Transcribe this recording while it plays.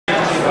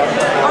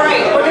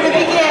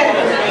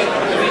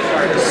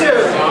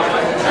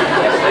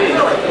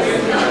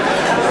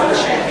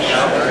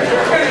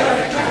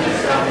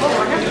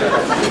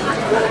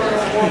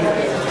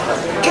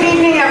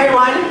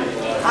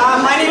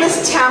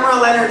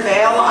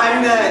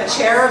the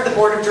chair of the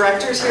board of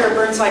directors here at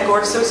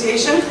Burnside-Gorge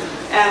Association,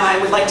 and I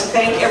would like to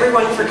thank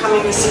everyone for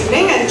coming this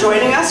evening and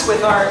joining us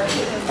with our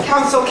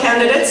council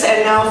candidates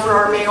and now for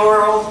our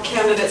mayoral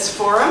candidates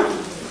forum.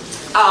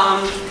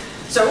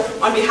 So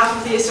on behalf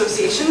of the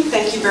association,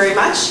 thank you very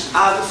much.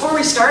 Before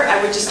we start,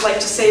 I would just like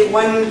to say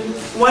one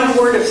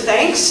word of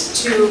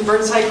thanks to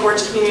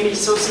Burnside-Gorge Community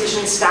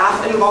Association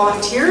staff and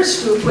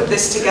volunteers who put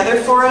this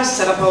together for us,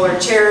 set up all our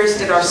chairs,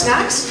 did our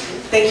snacks.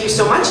 Thank you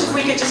so much. If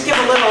we could just give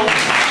a little...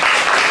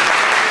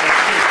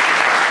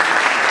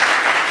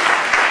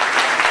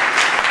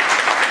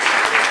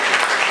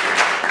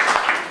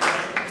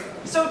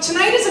 So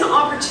tonight is an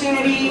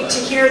opportunity to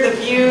hear the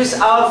views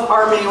of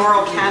our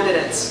mayoral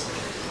candidates.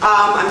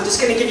 I'm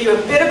just going to give you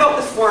a bit about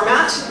the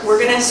format. We're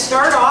going to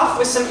start off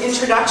with some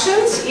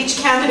introductions. Each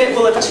candidate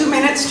will have 2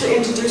 minutes to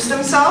introduce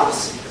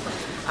themselves.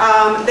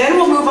 Then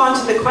we'll move on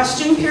to the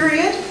question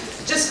period.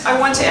 I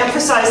want to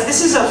emphasize,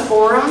 this is a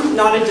forum,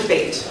 not a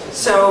debate.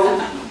 So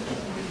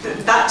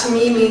that to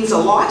me means a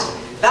lot.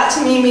 That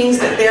to me means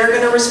that they're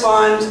going to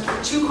respond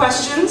to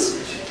questions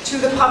to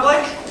the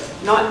public,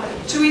 not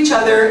to each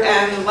other,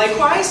 and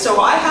likewise.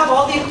 So I have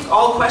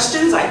all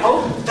questions, I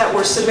hope, that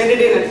were submitted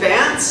in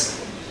advance.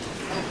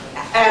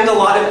 And a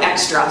lot of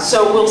extra.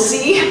 So we'll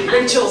see.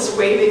 Rachel's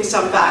waving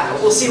some back.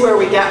 We'll see where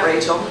we get,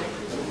 Rachel.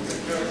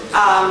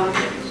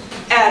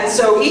 And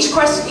so each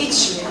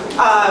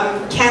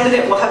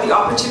candidate will have the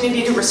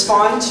opportunity to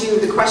respond to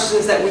the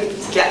questions that we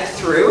get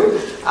through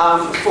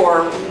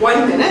for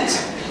 1 minute.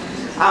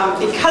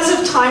 Because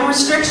of time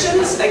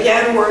restrictions,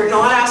 again, we're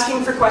not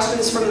asking for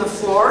questions from the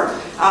floor.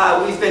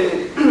 We've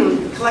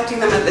been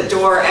collecting them at the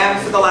door and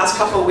for the last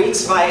couple of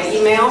weeks via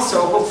email. So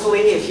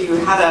hopefully if you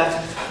had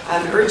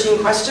an urgent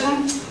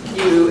question,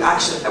 you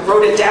actually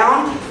wrote it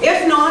down.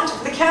 If not,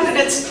 the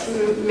candidates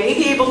may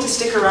be able to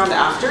stick around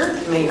after,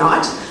 may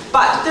not,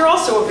 but they're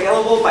also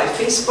available by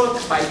Facebook,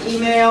 by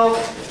email,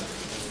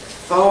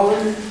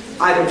 phone,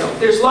 I don't know.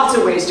 There's lots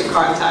of ways to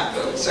contact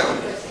them, so.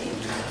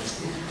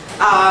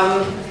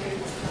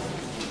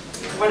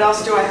 What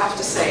else do I have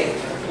to say?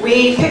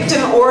 We picked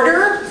an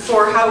order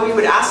for how we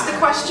would ask the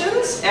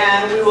questions,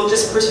 and we will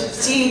just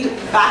proceed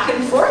back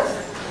and forth.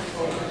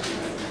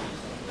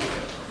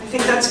 I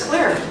think that's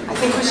clear. I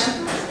think we should...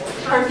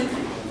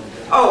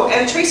 Oh,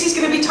 and Tracy's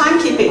going to be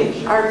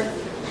timekeeping. Our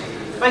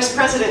Vice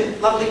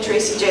President, lovely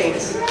Tracy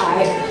James.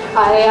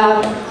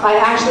 I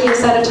actually have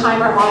set a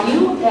timer on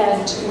you,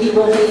 and we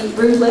will be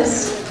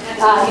ruthless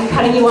in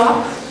cutting you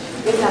off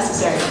if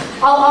necessary.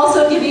 I'll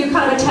also give you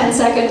kind of a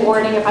 10-second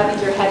warning if I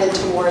think you're headed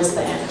towards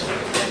the end.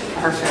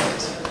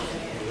 Perfect.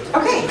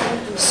 Okay,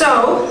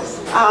 so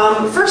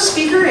first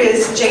speaker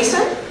is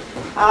Jason.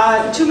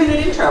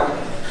 2-minute intro.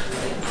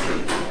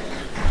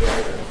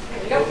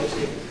 There you go.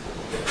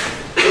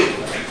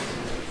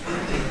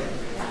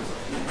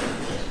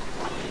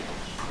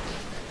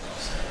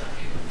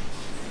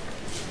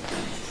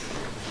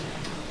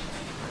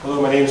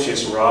 Hello, my name is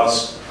Jason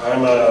Ross.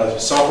 I'm a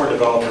software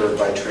developer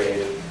by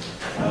trade.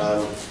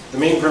 The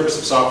main purpose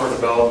of software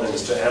development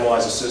is to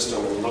analyze a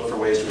system and look for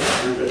ways to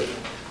improve it.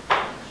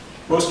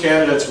 Most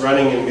candidates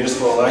running in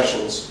municipal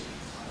elections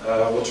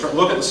will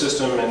look at the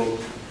system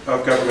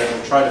of government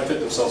and try to fit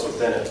themselves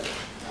within it.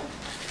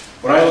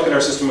 When I look at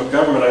our system of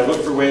government, I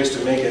look for ways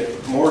to make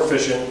it more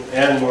efficient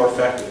and more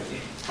effective.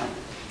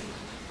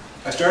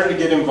 I started to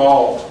get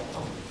involved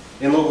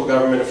in local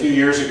government a few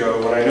years ago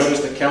when I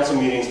noticed that council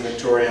meetings in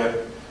Victoria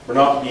were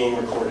not being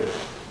recorded.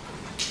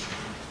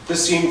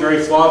 This seemed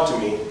very flawed to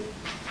me,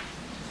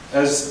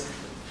 as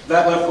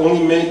that left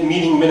only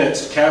meeting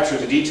minutes to capture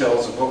the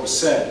details of what was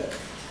said.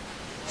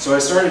 So I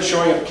started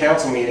showing up at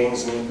council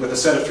meetings with a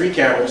set of 3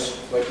 cameras,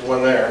 like the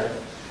one there,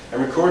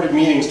 and recorded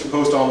meetings to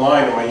post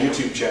online on my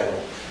YouTube channel.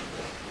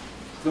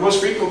 The most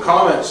frequent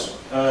comments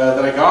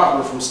that I got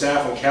were from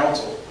staff and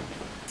council.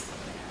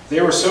 They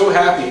were so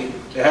happy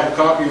to have a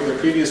copy of their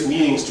previous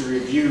meetings to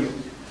review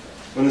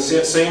when the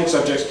same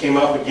subjects came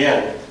up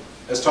again,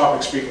 as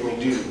topics frequently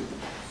do.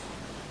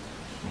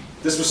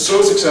 This was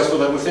so successful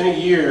that within a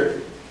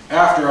year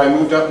after I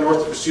moved up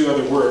north to pursue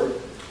other work,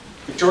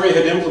 Victoria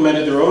had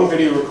implemented their own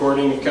video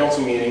recording of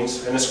council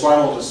meetings, and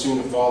Esquimalt is soon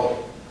to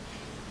follow.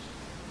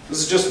 This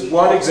is just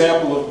one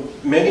example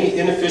of many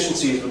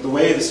inefficiencies with the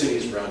way the city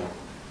is run.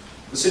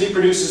 The city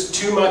produces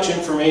too much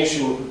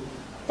information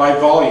by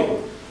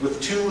volume,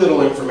 with too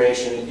little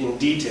information in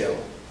detail.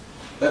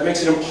 That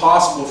makes it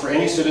impossible for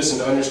any citizen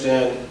to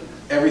understand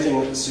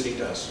everything that the city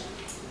does.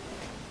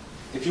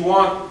 If you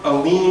want a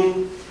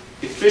lean,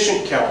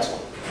 efficient council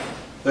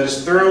that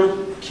is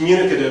thorough,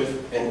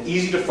 communicative, and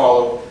easy to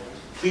follow,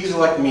 please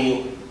elect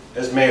me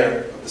as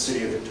mayor of the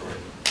city of Victoria.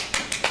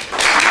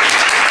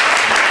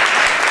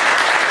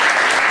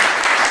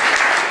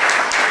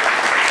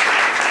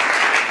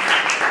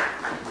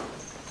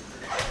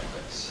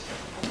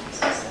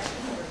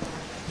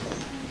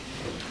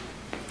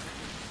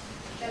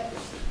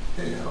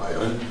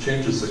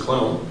 Changes the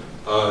clown.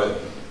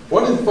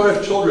 1 in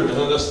 5 children and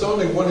an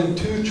astounding 1 in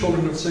 2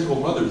 children of single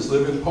mothers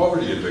live in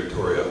poverty in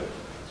Victoria.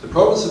 The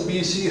province of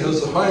BC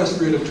has the highest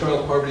rate of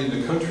child poverty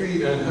in the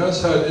country and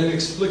has had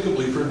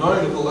inexplicably for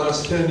 9 of the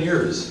last 10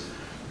 years.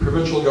 The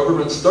provincial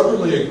government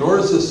stubbornly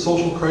ignores this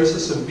social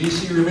crisis, and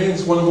BC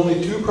remains one of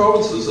only 2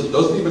 provinces that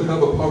doesn't even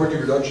have a poverty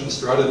reduction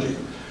strategy.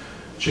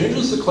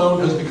 Changes the Clown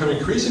has become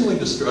increasingly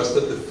distressed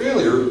at the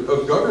failure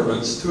of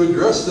governments to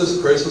address this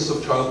crisis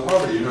of child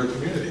poverty in our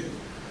community.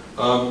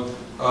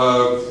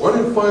 1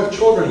 in 5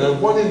 children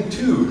and 1 in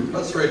 2,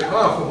 that's right,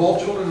 half of all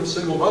children of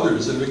single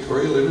mothers in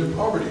Victoria live in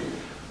poverty.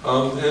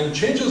 And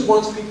Changes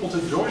wants people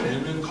to join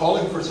in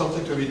calling for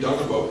something to be done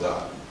about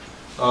that.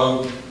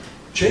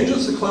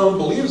 Changes the Clown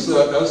believes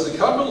that as the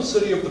capital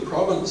city of the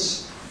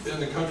province in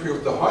the country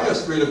with the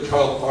highest rate of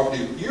child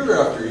poverty year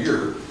after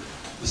year,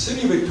 the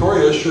city of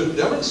Victoria should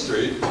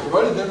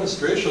provide a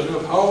demonstration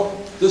of how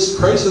this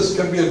crisis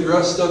can be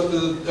addressed at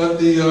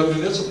the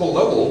municipal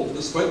level,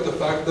 despite the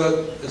fact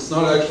that it's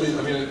not actually,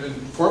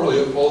 formally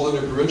it falls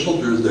under provincial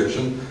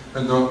jurisdiction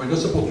and not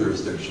municipal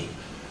jurisdiction.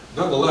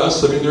 Nonetheless,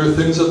 there are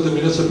things that the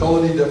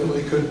municipality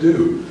definitely could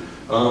do.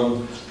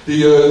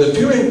 The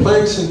 2 main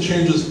planks in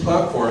Change's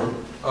platform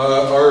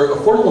are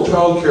affordable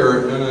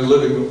childcare and a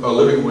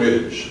living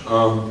wage.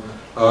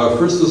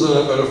 First is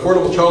an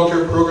affordable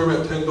childcare program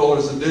at $10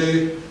 a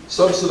day,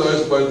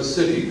 subsidized by the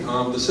city.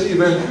 The City of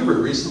Vancouver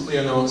recently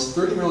announced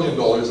 $30 million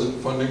in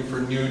funding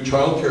for new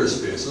childcare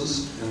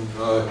spaces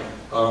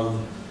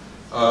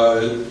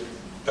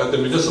at the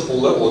municipal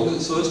level.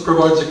 And so this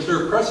provides a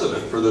clear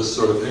precedent for this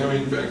sort of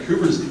thing.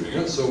 Vancouver's doing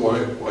it, so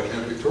why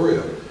can't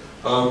Victoria?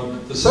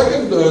 The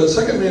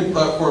second main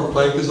platform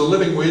plank is a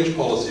living wage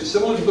policy,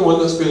 similar to the one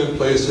that's been in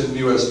place in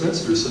New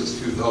Westminster since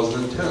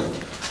 2010.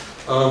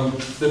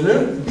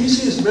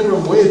 BC's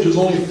minimum wage is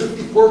only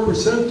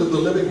 54% of the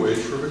living wage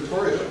for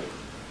Victoria.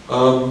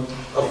 A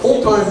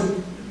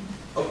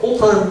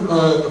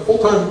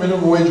full-time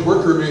minimum wage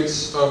worker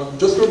makes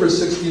just over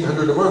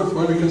 $1,600 a month.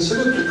 When we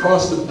consider the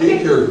cost of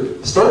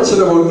daycare starts at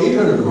about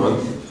 $800 a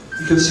month,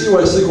 you can see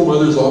why single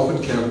mothers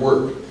often can't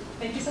work.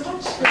 Thank you so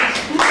much.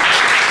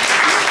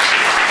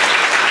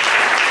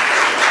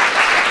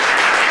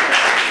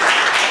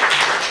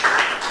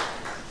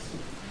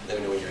 Let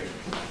me know when you're ready.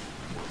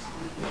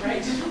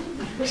 Right.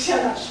 We're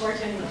so much short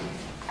anyway.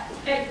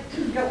 Okay,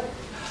 go.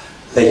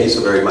 Thank you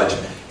so very much.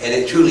 And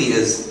it truly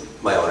is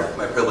my honor,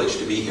 my privilege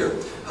to be here.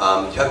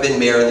 I've been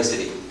mayor in the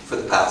city for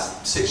the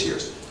past 6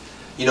 years.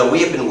 We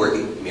have been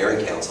working, mayor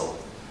and council,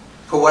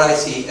 for what I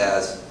see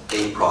as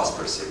a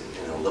prosperous city,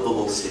 a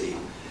livable city,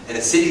 and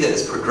a city that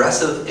is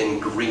progressive and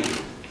green.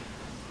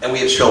 And we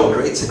have shown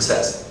great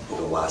success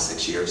over the last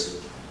 6 years,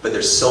 but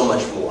there's so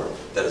much more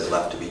that is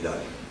left to be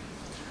done.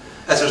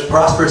 As a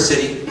prosperous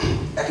city,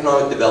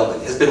 economic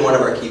development has been one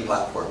of our key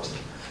platforms.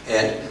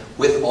 And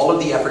with all of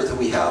the efforts that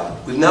we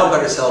have, we've now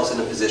got ourselves in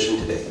a position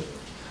today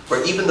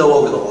where even though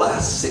over the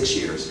last 6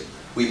 years,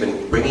 we've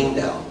been bringing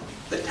down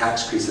the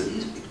tax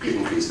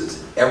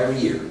increases every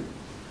year.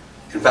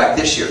 In fact,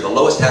 this year, the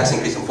lowest tax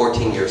increase in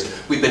 14 years,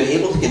 we've been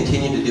able to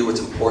continue to do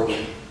what's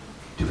important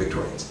to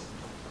Victorians.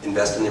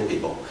 Invest in their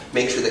people,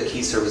 make sure that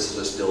key services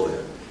are still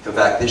there. In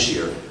fact, this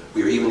year,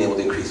 we were even able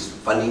to increase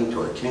funding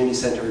to our community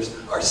centers,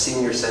 our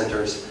senior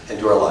centers, and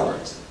to our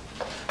libraries.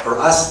 For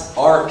us,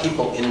 our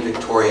people in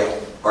Victoria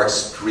are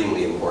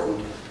extremely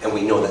important, and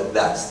we know that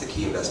that's the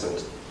key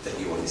investment that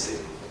you want to see.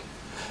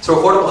 So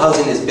affordable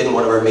housing has been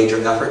one of our major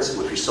efforts,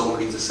 which we've shown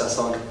great success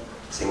on.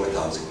 Same with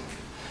housing.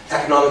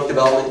 Economic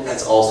development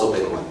has also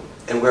been one.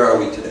 And where are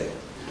we today?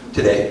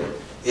 Today,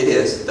 it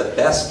is the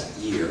best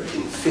year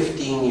in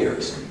 15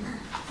 years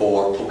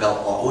for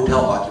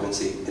hotel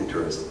occupancy and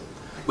tourism.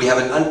 We have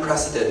an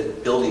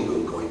unprecedented building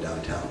boom going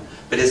downtown,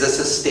 but it's a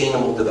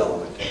sustainable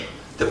development.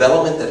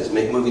 Development that is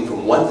moving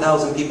from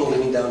 1,000 people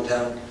living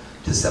downtown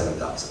to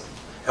 7,000.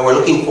 And we're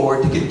looking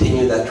forward to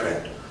continue that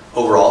trend.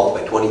 Overall,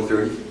 by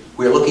 2030,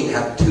 we are looking to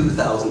have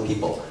 2,000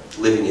 people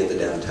living in the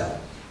downtown.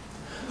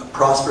 A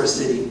prosperous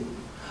city,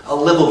 a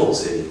livable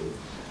city,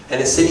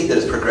 and a city that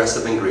is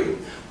progressive and green.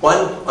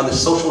 One, on the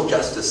social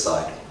justice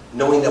side,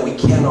 knowing that we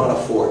cannot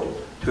afford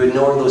to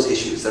ignore those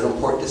issues that are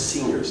important to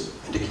seniors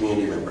and to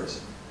community members.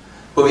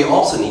 But we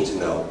also need to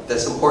know that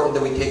it's important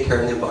that we take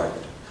care of the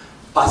environment.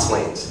 Bus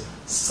lanes,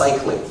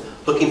 cycling,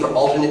 looking for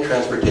alternate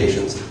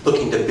transportations,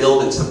 looking to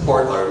build and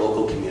support our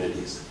local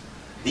communities.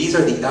 These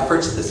are the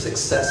efforts, the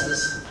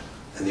successes,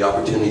 and the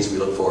opportunities we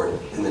look forward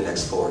in the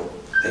next forward.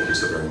 Thank you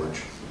so very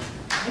much.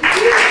 Thank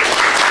you.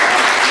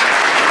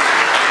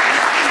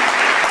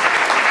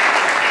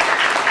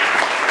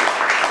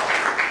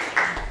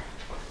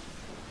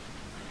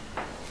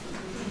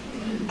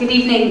 Good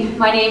evening.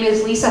 My name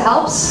is Lisa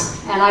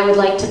Helps, and I would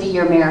like to be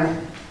your mayor.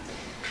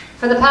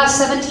 For the past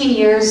 17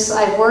 years,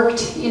 I've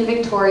worked in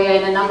Victoria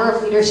in a number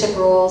of leadership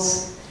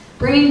roles,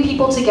 bringing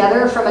people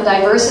together from a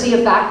diversity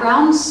of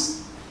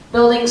backgrounds,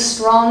 building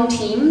strong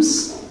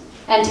teams,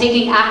 and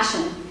taking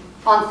action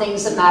on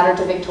things that matter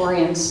to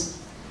Victorians.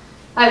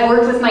 I've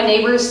worked with my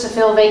neighbors to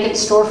fill vacant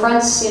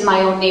storefronts in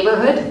my own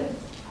neighborhood.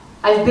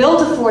 I've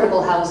built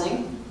affordable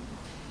housing,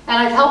 and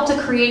I've helped to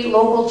create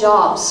local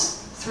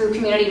jobs through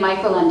community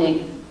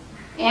microlending,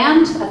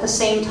 and at the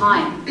same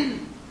time,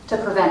 to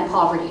prevent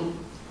poverty.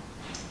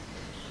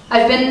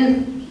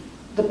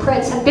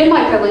 It's been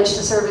my privilege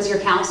to serve as your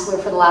counselor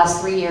for the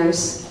last 3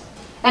 years.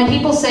 And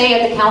people say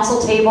at the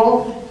council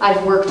table,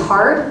 I've worked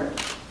hard,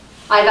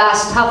 I've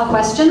asked tough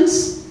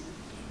questions,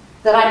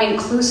 that I'm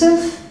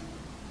inclusive,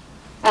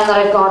 and that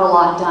I've got a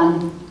lot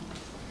done.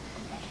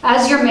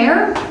 As your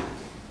mayor,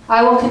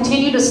 I will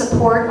continue to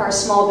support our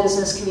small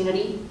business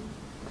community.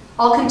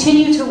 I'll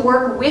continue to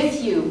work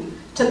with you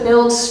to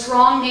build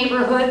strong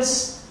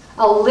neighborhoods,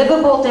 a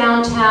livable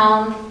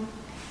downtown,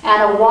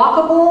 and a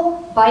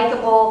walkable,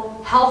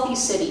 bikeable, healthy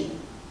city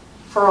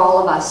for all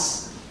of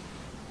us.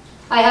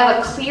 I have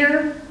a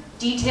clear,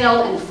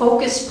 detailed, and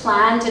focused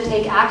plan to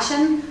take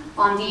action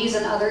on these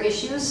and other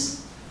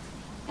issues,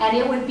 and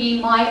it would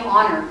be my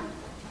honor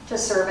to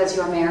serve as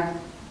your mayor.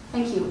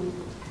 Thank you.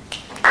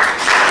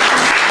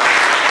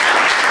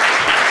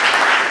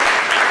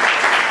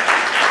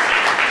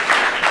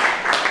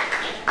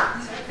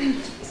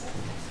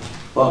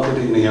 Well,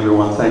 good evening,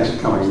 everyone. Thanks for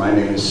coming. My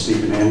name is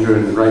Stephen Andrew,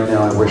 and right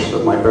now I wish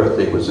that my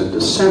birthday was in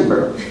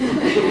December, but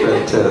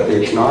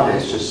it's not.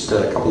 It's just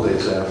a couple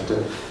days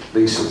after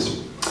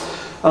Lisa's.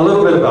 A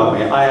little bit about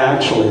me. I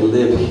actually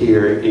live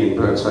here in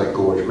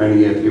Burnside-Gorge.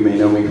 Many of you may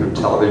know me from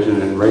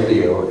television and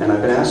radio, and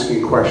I've been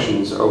asking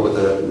questions over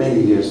the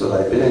many years that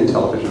I've been in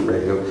television and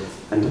radio,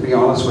 and to be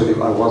honest with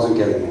you, I wasn't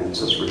getting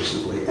answers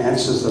recently.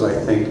 Answers that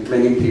I think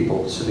many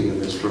people sitting in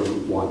this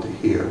room want to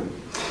hear.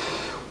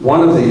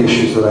 One of the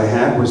issues that I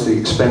had was the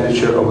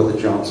expenditure over the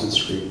Johnson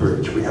Street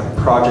Bridge. We have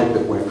a project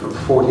that went from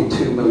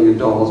 $42 million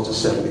to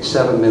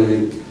 $77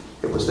 million.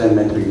 It was then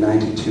meant to be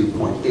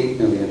 $92.8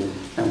 million,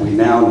 and we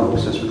now know,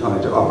 since we've gone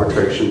into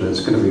arbitration, that it's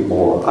going to be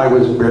more. I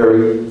was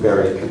very,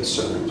 very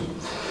concerned.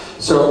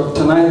 So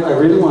tonight, I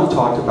really want to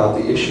talk about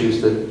the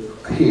issues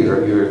that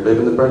here, you live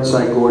in the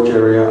Burnside-Gorge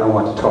area, I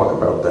want to talk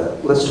about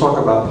that. Let's talk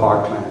about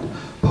parkland.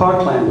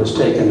 Parkland was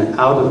taken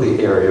out of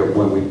the area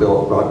when we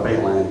built Rock Bay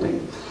Landing.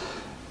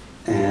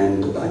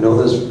 And I know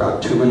there's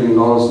about $2 million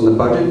in the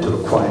budget to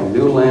acquire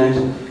new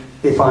land.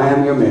 If I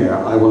am your mayor,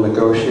 I will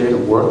negotiate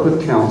and work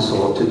with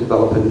council to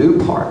develop a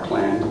new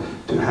parkland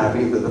to have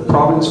either the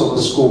province or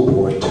the school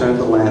board turn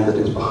the land that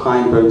is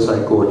behind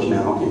Burnside Gorge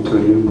now into a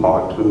new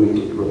park to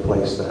immediately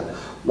replace that.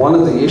 One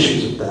of the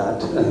issues of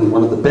that, and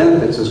one of the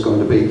benefits, is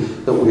going to be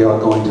that we are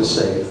going to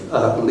save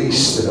at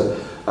least a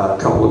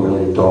couple of $1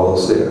 million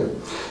there.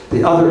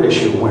 The other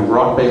issue, when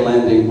Rock Bay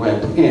Landing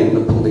went in,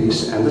 the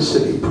police and the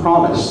city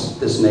promised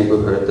this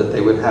neighborhood that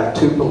they would have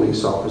 2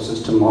 police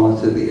officers to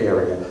monitor the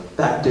area.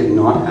 That did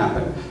not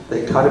happen.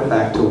 They cut it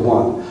back to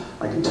 1.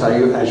 I can tell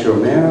you, as your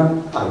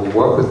mayor, I will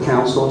work with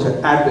council to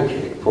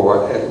advocate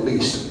for at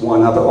least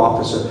 1 other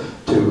officer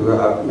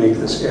to make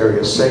this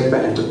area safer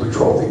and to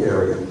patrol the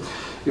area.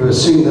 You have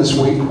seen this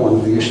week, one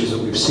of the issues that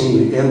we've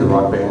seen in the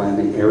Rock Bay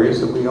Landing area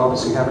is that we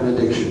obviously have an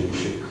addiction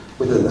issue.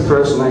 Within the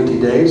first 90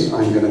 days,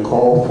 I'm going to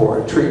call for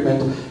a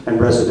treatment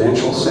and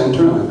residential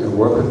center, and I'm going to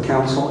work with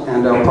council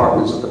and our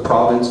partners at the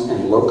province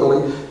and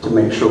locally to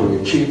make sure we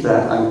achieve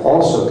that. I'm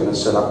also going to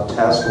set up a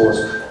task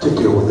force to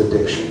deal with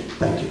addiction.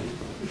 Thank you.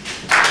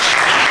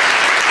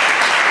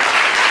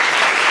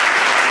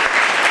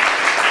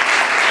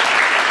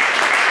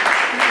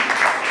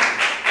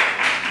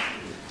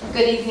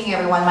 Good evening,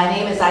 everyone. My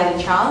name is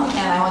Ida Chung, and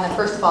I want to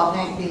first of all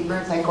thank the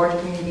Burnside-Gorge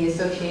Community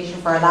Association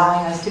for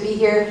allowing us to be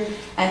here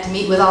and to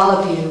meet with all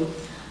of you.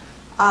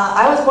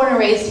 I was born and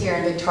raised here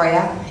in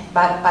Victoria,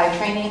 but by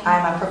training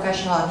I'm a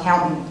professional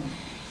accountant.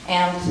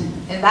 And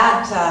in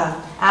that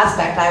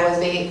aspect, I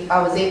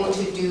was able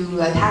to do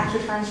tax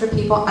returns for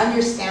people,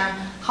 understand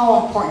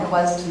how important it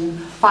was to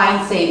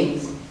find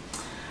savings.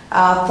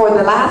 For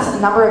the last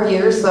number of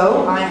years,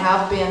 though, I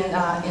have been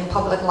in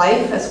public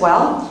life as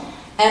well,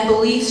 and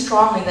believe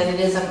strongly that it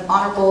is an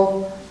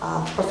honorable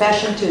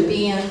profession to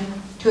be in,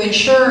 to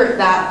ensure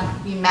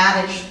that we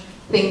manage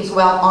things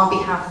well on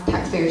behalf of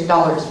taxpayers'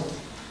 dollars.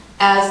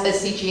 As a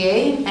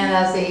CGA and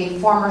as a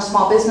former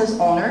small business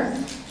owner,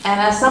 and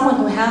as someone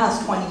who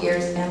has 20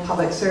 years in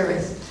public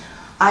service,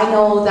 I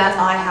know that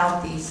I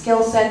have the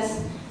skill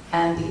sets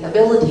and the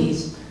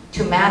abilities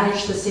to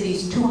manage the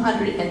city's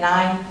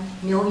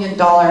 $209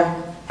 million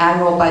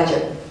annual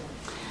budget.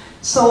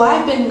 So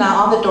I've been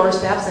on the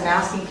doorsteps and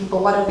asking people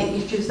what are the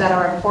issues that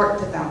are important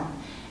to them.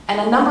 And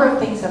a number of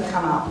things have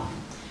come up.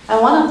 And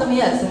one of them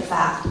is, in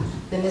fact,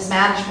 the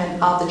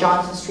mismanagement of the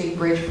Johnson Street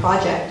Bridge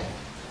project.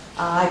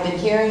 I've been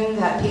hearing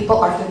that people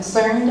are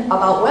concerned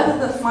about whether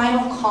the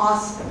final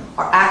costs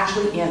are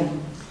actually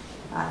in.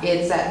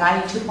 It's at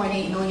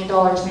 $92.8 million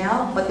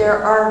now, but there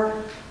are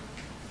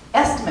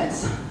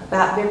estimates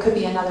that there could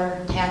be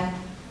another $10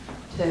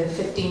 to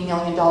 $15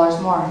 million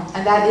more.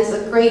 And that is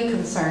a great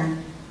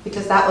concern,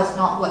 because that was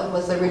not what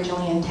was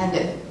originally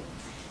intended.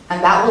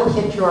 And that will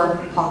hit your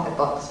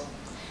pocketbooks.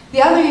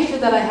 The other issue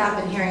that I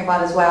have been hearing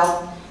about as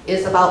well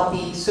is about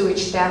the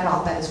sewage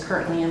standoff that is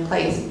currently in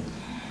place.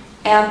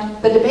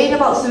 And the debate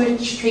about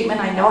sewage treatment,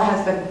 I know,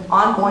 has been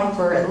ongoing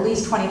for at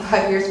least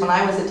 25 years when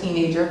I was a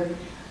teenager.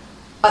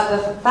 But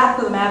the fact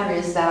of the matter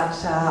is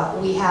that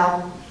we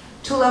have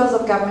 2 levels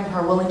of government who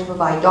are willing to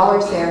provide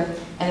dollars there,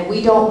 And if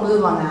we don't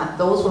move on that,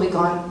 those will be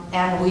gone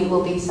and we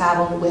will be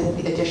saddled with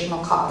the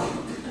additional cost.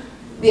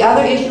 The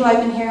other issue I've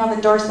been hearing on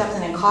the doorsteps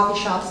and in coffee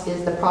shops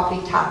is the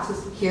property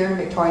taxes here in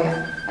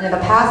Victoria. And in the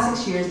past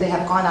 6 years, they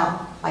have gone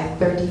up by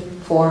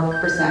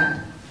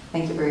 34%.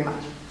 Thank you very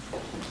much.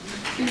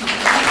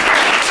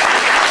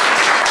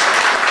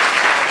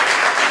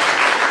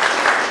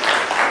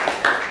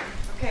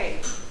 Okay,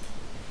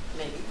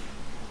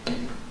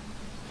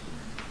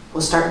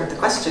 we'll start with the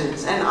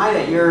questions. And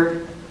Ida,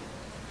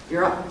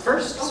 you're up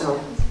first,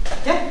 so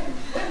yeah.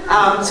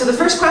 So the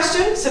first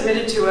question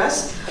submitted to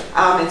us,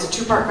 it's a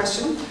two-part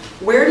question.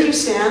 Where do you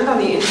stand on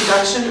the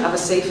introduction of a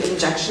safe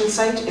injection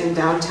site in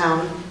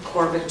downtown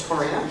core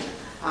Victoria,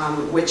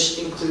 which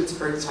includes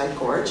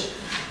Burnside-Gorge?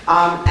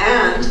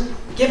 And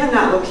given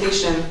that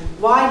location,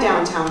 why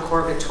downtown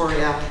core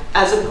Victoria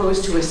as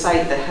opposed to a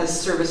site that has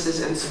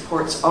services and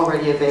supports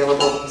already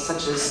available,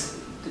 such as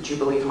the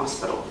Jubilee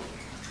Hospital?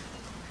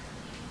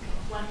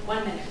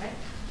 One minute, right?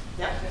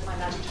 Yep. With my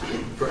magic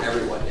time. For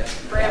everyone, yes.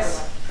 For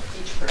everyone,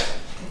 each person.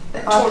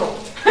 Total.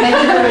 Thank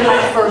you very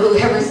much for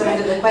whoever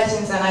submitted the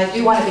questions, and I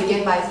do want to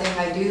begin by saying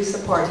I do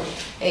support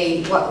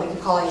what we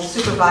could call a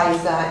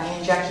supervised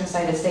injection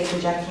site, a safe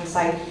injection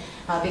site,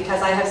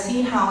 because I have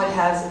seen how it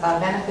has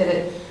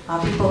benefited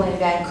people in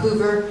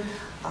Vancouver,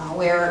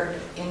 where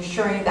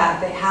ensuring that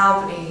they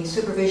have a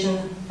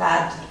supervision,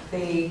 that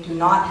they do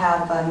not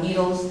have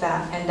needles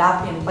that end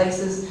up in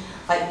places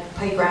like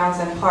playgrounds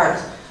and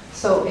parks.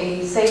 So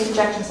a safe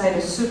injection site,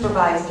 a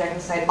supervised injection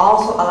site,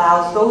 also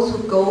allows those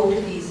who go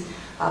to these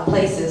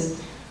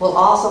places will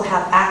also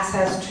have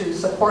access to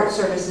support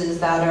services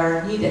that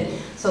are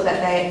needed, so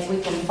that we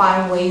can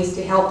find ways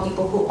to help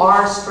people who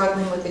are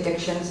struggling with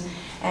addictions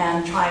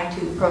and trying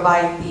to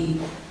provide the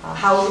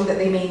housing that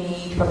they may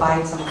need,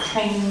 provide some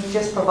training,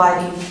 just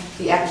providing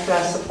the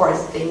extra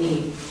supports that they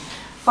need.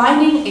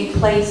 Finding a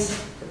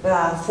place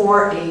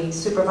for a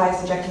supervised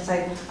injection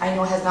site, I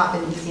know has not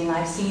been easy, and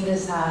I've seen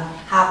this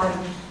happen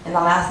in the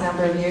last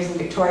number of years in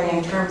Victoria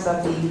in terms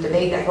of the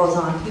debate that goes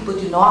on. People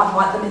do not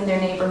want them in their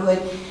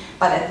neighborhood,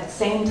 but at the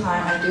same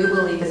time, I do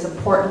believe it's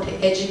important to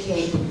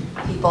educate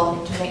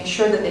people to make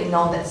sure that they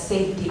know that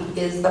safety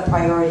is the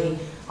priority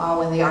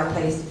when they are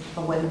placed,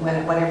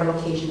 whatever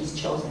location is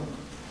chosen.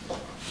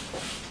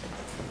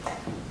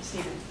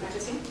 Stephen,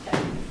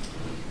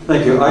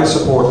 Thank you. I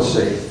support a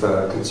safe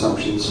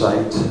consumption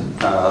site.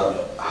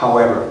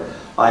 However,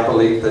 I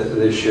believe that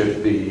there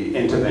should be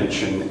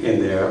intervention in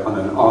there on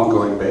an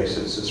ongoing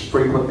basis as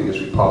frequently as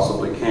we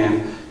possibly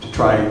can to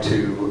try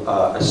to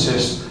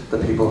assist the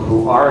people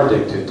who are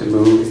addicted to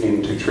move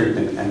into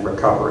treatment and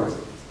recovery.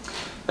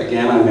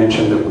 Again, I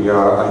mentioned that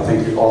I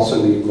think we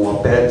also need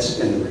more beds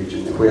in the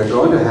region. If we are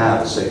going to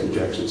have a safe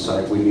injection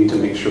site, we need to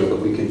make sure that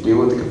we can deal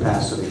with the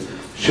capacity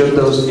should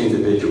those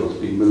individuals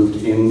be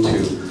moved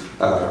into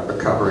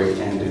recovery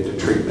and into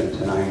treatment.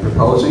 And I am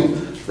proposing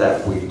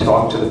that we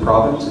talk to the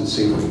province and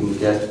see if we can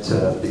get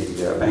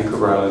the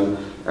Vancouver Island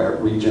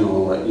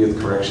Regional Youth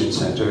Correction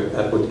Centre.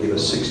 That would give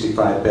us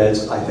 65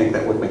 beds. I think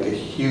that would make a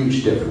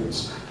huge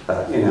difference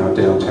in our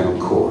downtown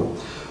core.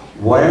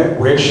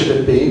 Where should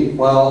it be?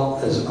 Well,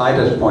 as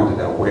Ida pointed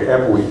out,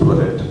 wherever we put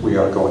it, we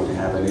are going to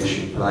have an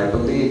issue. But I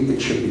believe it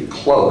should be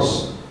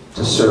close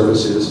to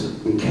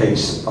services in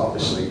case,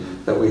 obviously,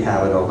 that we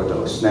have an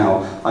overdose.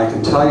 Now, I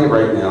can tell you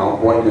right now,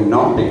 what you're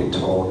not being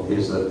told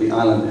is that the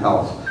Island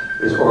Health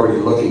is already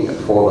looking at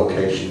 4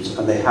 locations,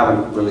 and they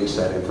haven't released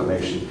that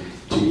information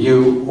to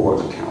you or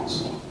the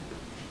council.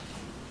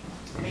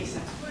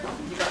 Mason,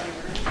 you got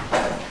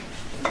me.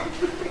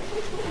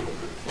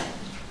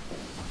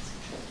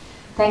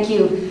 Thank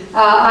you.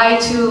 I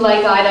too,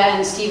 like Ida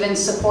and Stephen,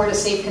 support a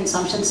safe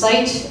consumption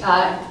site.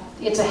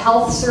 It's a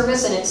health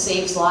service and it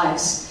saves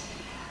lives.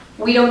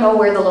 We don't know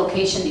where the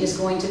location is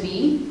going to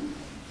be.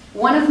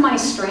 One of my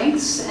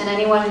strengths, and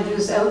anyone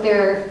who's out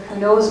there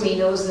who knows me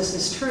knows this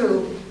is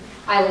true,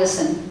 I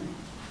listen.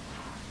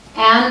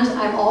 And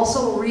I'm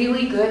also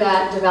really good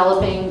at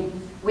developing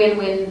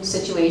win-win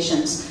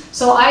situations.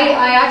 So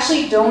I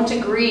actually don't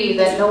agree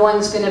that no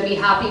one's going to be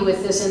happy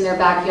with this in their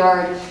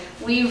backyard.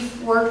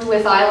 We've worked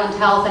with Island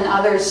Health and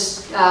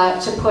others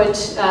to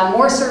put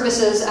more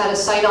services at a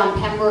site on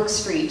Pembroke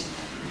Street.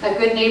 A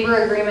good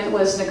neighbor agreement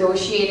was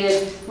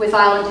negotiated with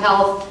Island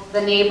Health,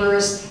 the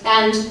neighbors,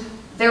 and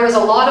there was a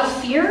lot of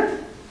fear,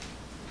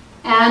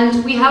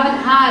 and we haven't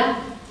had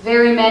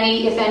very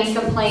many, if any,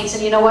 complaints.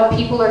 And you know what?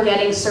 People are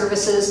getting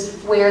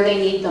services where they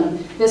need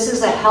them. This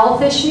is a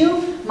health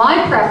issue.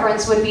 My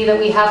preference would be that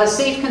we have a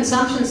safe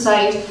consumption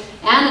site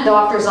and a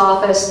doctor's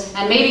office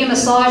and maybe a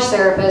massage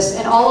therapist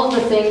and all of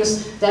the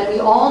things that we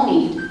all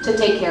need to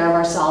take care of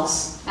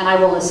ourselves. And I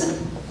will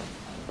listen.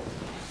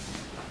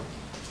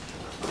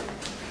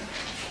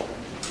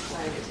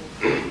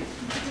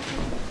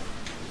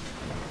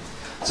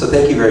 So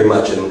thank you very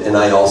much, and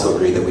I also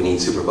agree that we need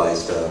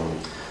supervised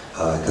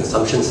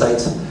consumption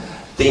sites.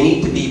 They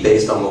need to be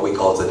based on what we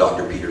call the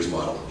Dr. Peters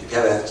model. If you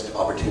have an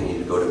opportunity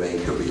to go to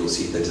Vancouver, you'll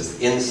see there's this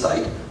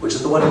InSite, which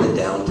is the one in the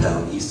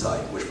downtown east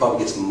side, which probably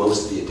gets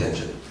most of the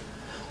attention.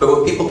 But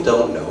what people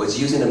don't know is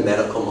using a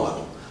medical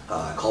model,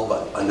 called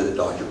Under the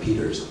Dr.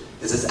 Peters,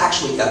 is it's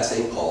actually at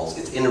St. Paul's.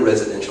 It's in a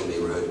residential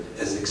neighborhood, and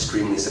it's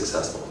extremely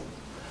successful.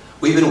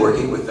 We've been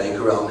working with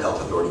Vancouver Island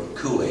Health Authority,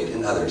 Kool-Aid,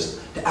 and others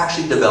to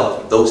actually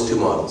develop those two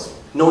models,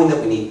 knowing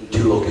that we need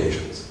two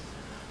locations.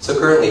 So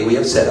currently, we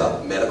have set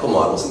up medical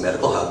models and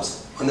medical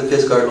hubs on the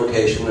Fisgard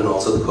location and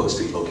also the Cook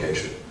Street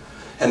location.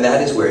 And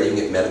that is where you can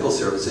get medical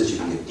services, you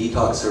can get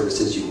detox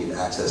services, you can get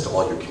access to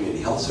all your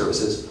community health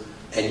services,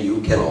 and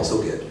you can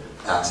also get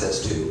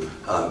access to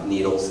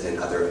needles and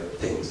other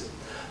things.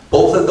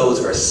 Both of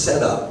those are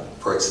set up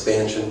for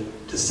expansion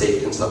to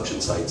safe consumption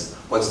sites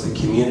once the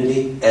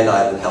community and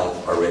Island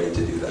Health are ready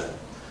to do that.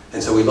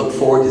 And so we look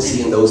forward to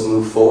seeing those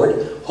move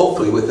forward,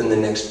 hopefully within the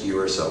next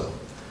year or so.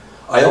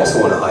 I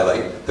also want to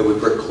highlight that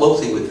we've worked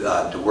closely with,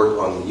 to work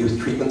on the youth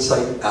treatment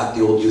site at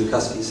the old Youth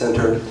Custody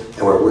Centre,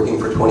 and we're working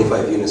for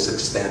 25 units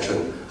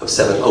expansion of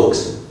 7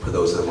 Oaks for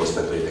those that are most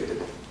mentally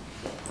addicted.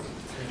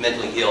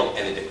 Mentally ill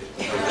and addicted.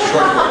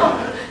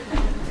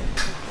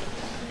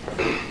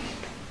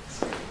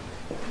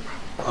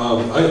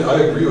 I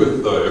agree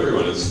with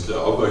everyone. It's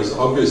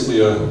obviously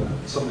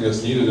something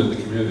that's needed in the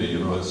community. You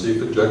know, a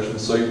safe injection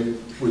site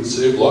would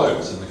save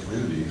lives in the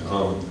community.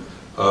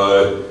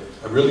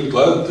 I'm really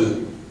glad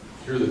to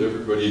hear that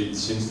everybody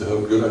seems to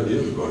have good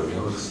ideas about it. You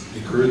know, it's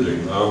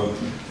encouraging.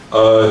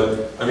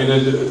 I mean,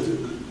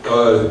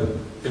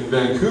 in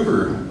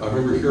Vancouver, I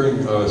remember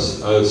hearing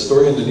a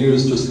story in the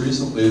news just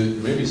recently.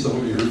 Maybe some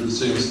of you heard the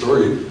same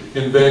story.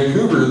 In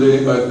Vancouver,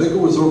 I think it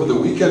was over the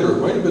weekend, or it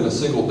might have been a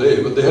single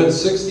day, but they had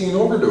 16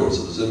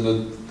 overdoses in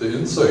the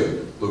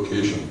Insight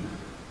location.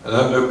 And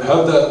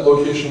had that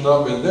location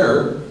not been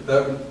there,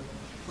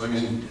 I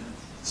mean,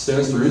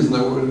 stands to reason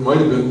that it might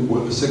have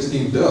been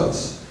 16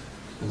 deaths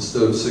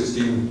instead of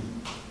 16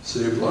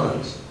 saved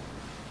lives.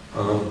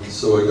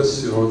 So I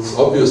guess, you know, it's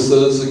obvious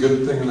that it's a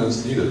good thing and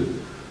it's needed.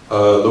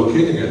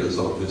 Locating it is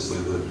obviously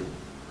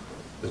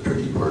the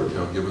tricky part, you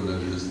know, given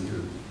that it is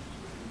needed.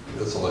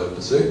 That's all I have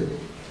to say.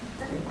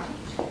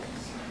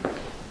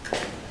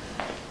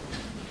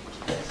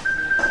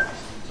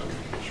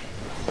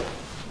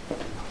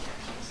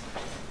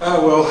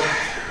 Well,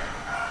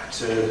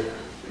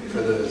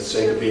 for the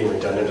sake of being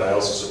redundant, I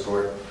also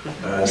support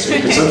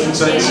safe consumption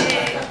sites.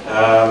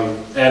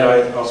 And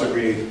I also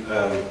agree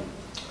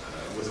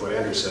with what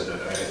Andrew said,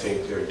 that I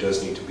think there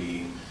does need to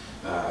be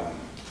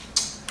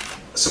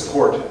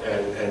support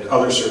and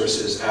other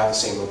services at the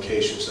same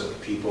location so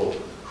that people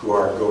who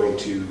are going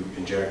to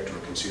inject or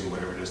consume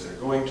whatever it is they're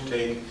going to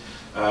take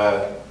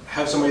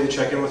have somebody to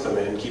check in with them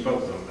and keep up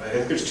with them. I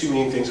think there's two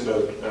main things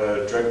about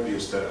drug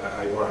abuse that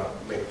I want to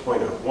make a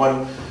point of.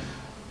 One,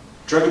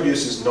 drug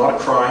abuse is not a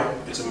crime,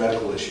 it's a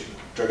medical issue.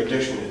 Drug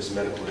addiction is a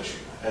medical issue.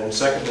 And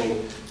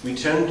secondly, we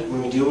tend,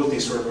 when we deal with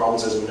these sort of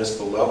problems at a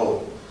municipal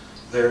level,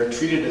 they're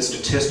treated as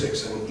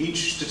statistics, and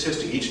each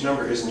statistic, each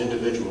number is an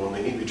individual, and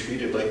they need to be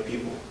treated like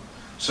people.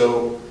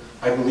 So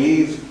I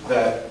believe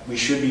that we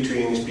should be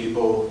treating these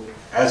people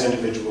as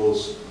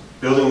individuals,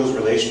 building those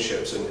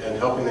relationships and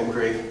helping them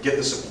get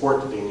the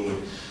support that they need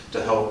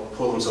to help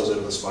pull themselves out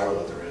of the spiral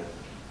that they're in.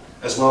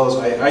 As well as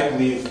I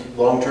believe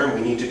long term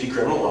we need to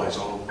decriminalize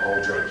all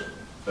drugs.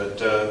 But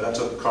that's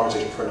a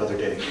conversation for another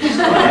day.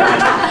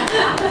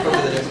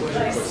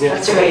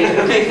 That's right.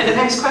 Okay, for the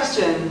next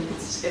question,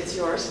 it's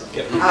yours.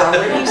 Yep.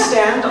 Where do you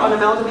stand on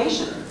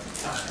amalgamation?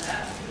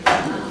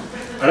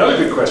 Another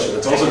good question.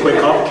 It's also quite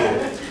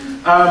complicated.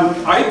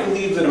 I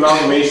believe that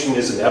amalgamation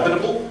is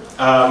inevitable,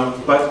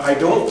 but I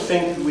don't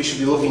think we should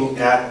be looking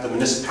at the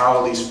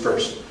municipalities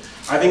first.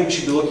 I think we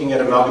should be looking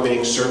at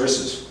amalgamating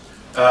services.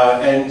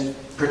 And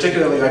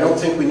particularly, I don't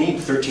think we need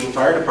 13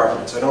 fire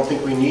departments. I don't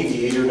think we need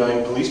the 8 or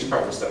 9 police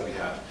departments that we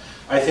have.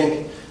 I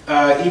think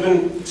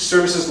even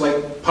services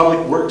like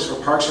public works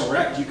or parks and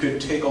rec, you could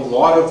take a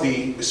lot of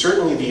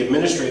certainly the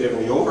administrative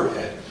and the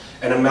overhead,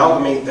 and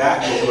amalgamate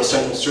that into a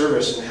central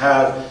service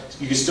and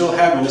you could still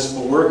have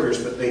municipal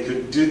workers, but they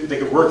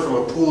could work from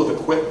a pool of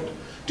equipment.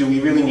 Do we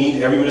really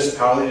need every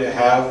municipality to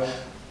have,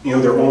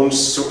 their own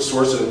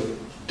source of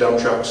dump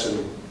trucks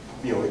and,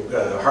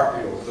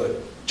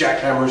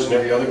 jackhammers and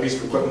every other piece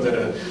of equipment that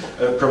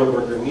a public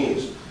worker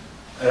needs?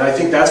 And I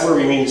think that's where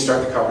we need to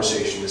start the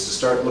conversation, is to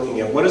start looking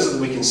at what is it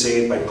that we can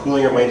save by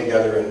pooling our money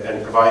together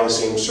and providing the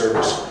same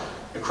service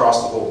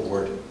across the whole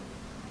board.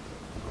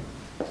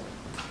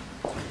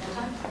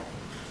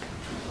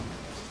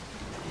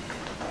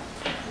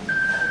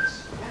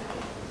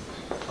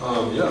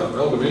 Yeah,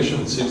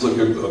 amalgamation seems like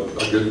a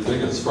good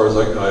thing as far as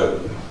I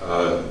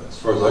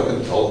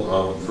can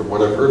tell from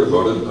what I've heard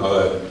about it.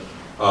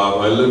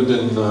 I lived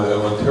in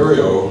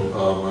Ontario.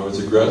 I was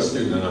a grad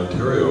student in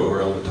Ontario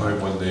around the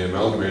time when they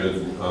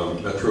amalgamated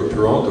Metro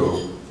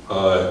Toronto,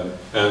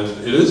 and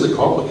it is a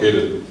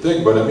complicated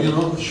thing. But I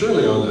mean,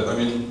 surely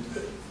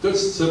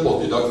just simple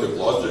deductive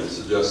logic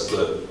suggests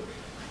that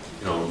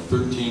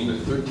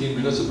 13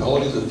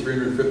 municipalities and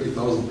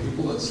 350,000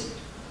 people. That's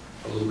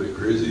a little bit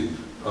crazy.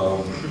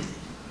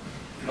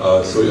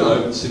 So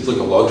yeah, it seems like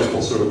a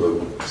logical sort of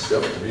a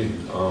step to me.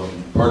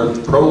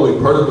 Probably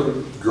part of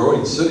a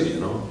growing city,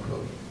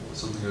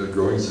 something that a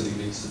growing city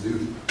needs to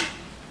do.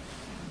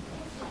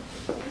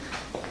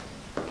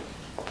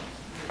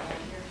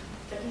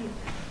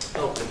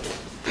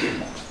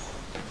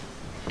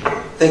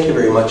 Thank you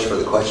very much for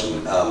the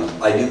question.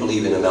 I do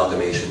believe in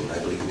amalgamation. I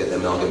believe that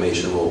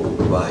amalgamation will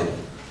provide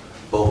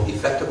both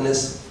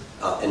effectiveness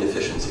and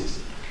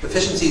efficiencies.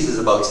 Efficiencies is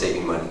about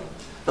saving money.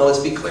 Now let's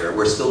be clear,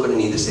 we're still going to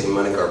need the same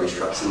amount of garbage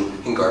trucks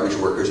and garbage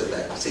workers at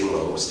that same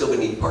level. We're still going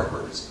to need park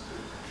workers.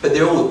 But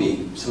there will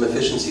be some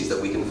efficiencies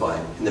that we can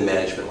find in the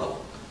management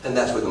level. And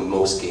that's where the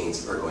most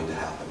gains are going to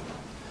happen.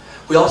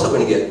 We're also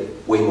going to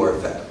get way more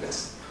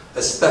effectiveness.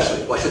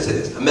 Especially, well I should say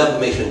this,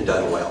 amalgamation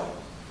done well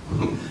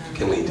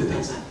can lead to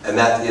this. And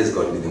that is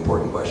going to be the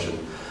important question.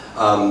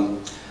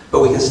 But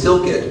we can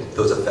still get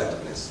those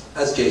effectiveness.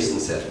 As Jason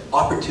said,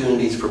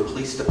 opportunities for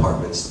police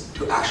departments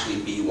to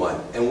actually be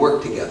one and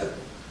work together.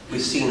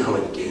 We've seen how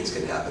many gains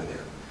can happen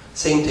there.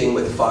 Same thing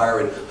with fire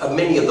and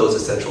many of those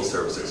essential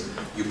services.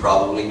 You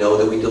probably know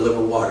that we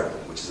deliver water,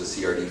 which is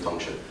a CRD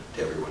function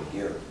to everyone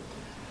here.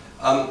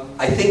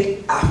 I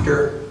think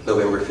after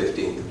November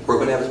 15th, we're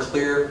going to have a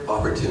clear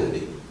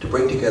opportunity to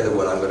bring together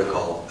what I'm going to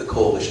call the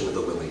coalition of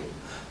the willing.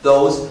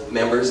 Those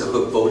members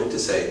who have voted to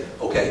say,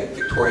 okay,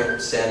 Victoria,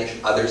 Sandish,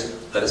 others,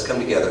 let us come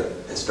together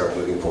and start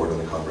moving forward on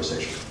the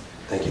conversation.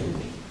 Thank you.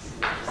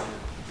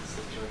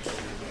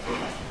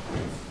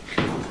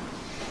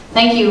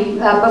 Thank you.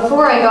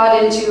 Before I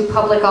got into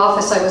public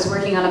office, I was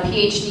working on a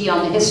PhD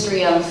on the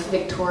history of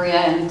Victoria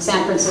and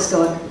San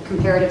Francisco, a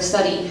comparative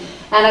study.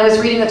 And I was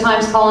reading the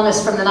Times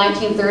columnist from the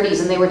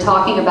 1930s, and they were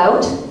talking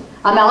about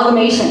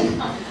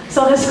amalgamation.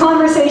 So this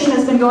conversation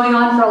has been going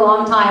on for a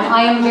long time.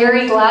 I am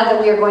very glad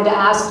that we are going to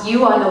ask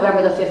you on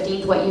November the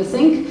 15th what you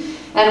think.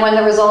 And when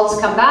the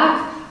results come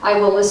back, I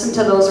will listen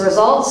to those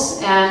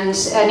results, and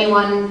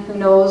anyone who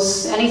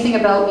knows anything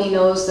about me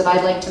knows that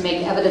I'd like to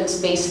make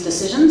evidence-based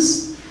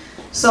decisions.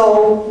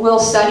 So we'll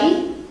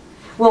study,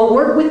 we'll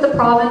work with the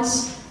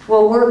province,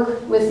 we'll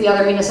work with the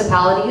other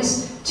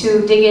municipalities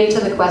to dig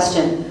into the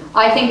question.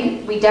 I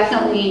think we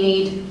definitely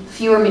need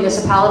fewer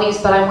municipalities,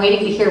 but I'm waiting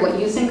to hear what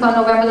you think on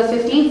November the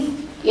 15th.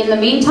 In the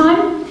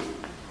meantime,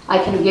 I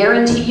can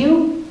guarantee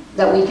you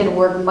that we can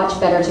work much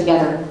better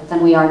together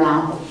than we are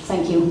now.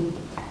 Thank you.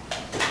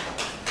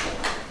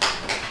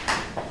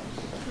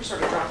 We're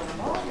sort of dropping the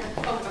ball here.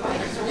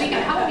 So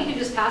how about we can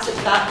just pass it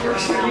to that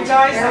person? You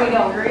guys, there we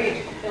go.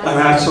 Great. I'm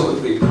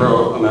absolutely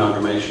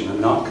pro-amalgamation. I'm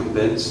not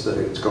convinced that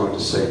it's going to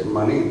save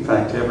money. In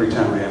fact, every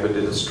time I ever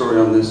did a story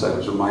on this, I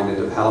was reminded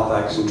of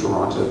Halifax and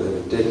Toronto that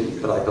it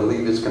didn't. But I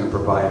believe it's going to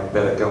provide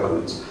better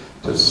governance.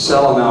 To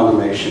sell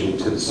amalgamation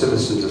to the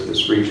citizens of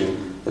this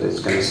region that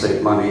it's going to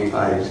save money,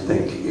 I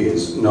think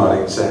is not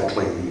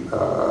exactly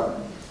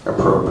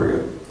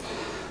appropriate.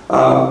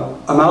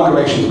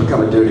 Amalgamation has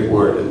become a dirty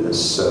word in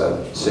this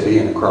city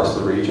and across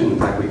the region. In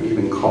fact, we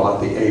even call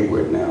it the A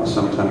word now.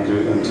 Sometimes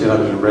on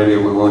television and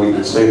radio, we won't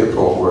even say the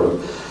full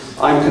word.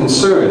 I'm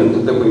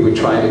concerned that we would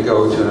try to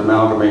go to an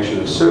amalgamation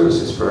of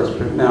services first,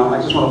 but now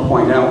I just want to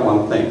point out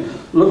one thing.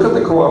 Look at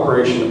the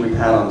cooperation that we've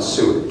had on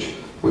sewage.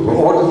 We were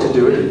ordered to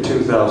do it in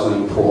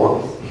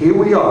 2004. Here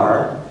we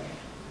are,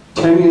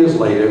 10 years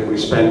later, we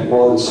spent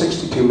more than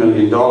 $62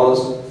 million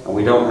and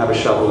we don't have a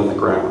shovel in the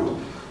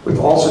ground. We've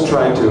also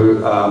tried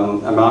to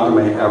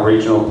amalgamate our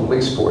regional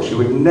police force. You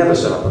would never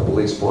set up a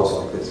police force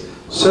like this.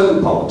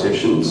 Certain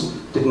politicians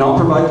did not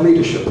provide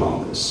leadership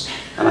on this.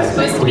 And I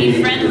think we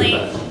need to do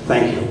that.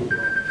 Thank you.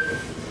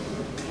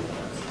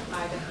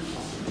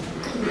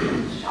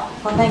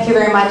 Well, thank you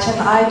very much, and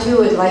I too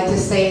would like to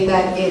say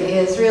that it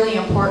is really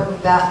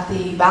important that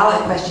the ballot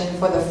question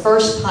for the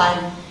first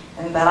time,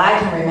 and that I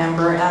can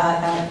remember,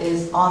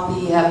 is on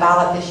the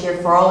ballot this year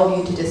for all of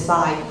you to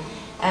decide.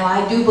 And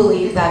I do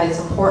believe that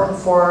it's important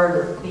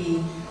for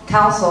the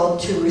council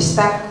to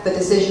respect the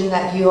decision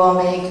that you all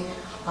make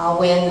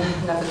when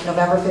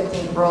November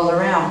 15th rolls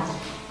around.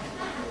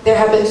 There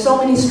have been so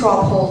many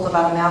straw polls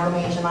about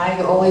amalgamation. I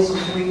always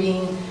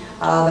reading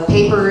the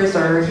papers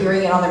or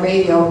hearing it on the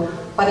radio.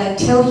 But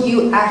until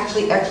you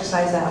actually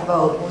exercise that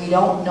vote, we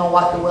don't know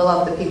what the will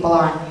of the people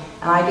are.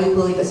 And I do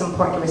believe it's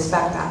important to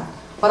respect that.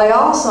 What I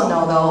also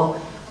know,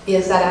 though,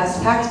 is that as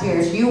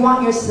taxpayers, you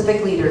want your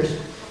civic leaders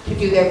to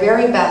do their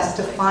very best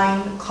to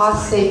find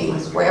cost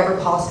savings wherever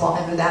possible.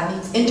 And if that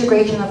means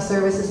integration of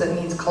services, it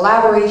means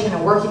collaboration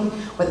and working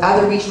with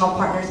other regional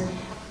partners,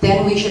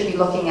 then we should be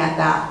looking at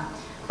that.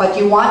 But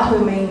you want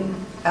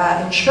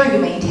to ensure you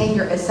maintain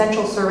your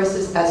essential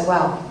services as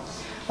well.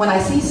 When I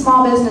see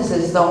small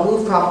businesses, they'll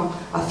move from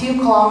a few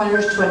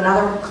kilometers to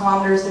another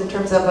kilometers in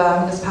terms of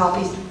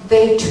municipalities,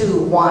 they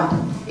too want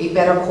a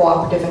better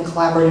cooperative and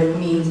collaborative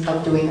means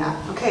of doing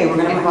that. Okay, we're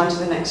going to move on to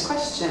the next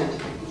question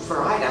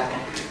for Ida.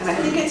 And I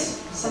think it's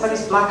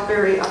somebody's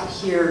BlackBerry up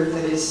here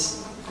that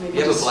is maybe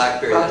You have a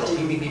BlackBerry that'll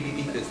busting. beep, beep, beep,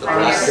 beep, beep. It's the Oh,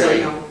 yes, there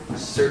you BlackBerry go.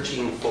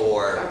 searching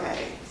for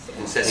Okay.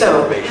 and sending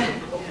So-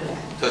 information.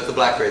 So it's the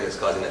BlackBerry that's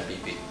causing that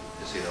beep beep,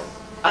 just so you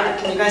know.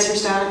 Can you guys hear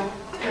static?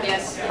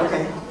 Yes.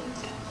 Okay.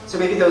 So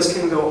maybe those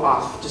can go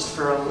off just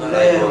for a Not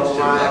little iPhones, just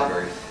while.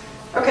 BlackBerry.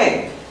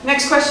 Okay,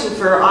 next question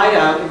for Ida.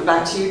 I'll give it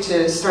back to you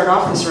to start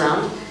off this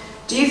round.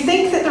 Do you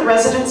think that the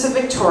residents of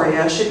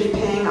Victoria should be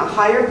paying a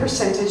higher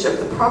percentage of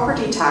the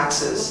property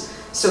taxes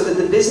so that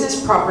the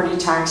business property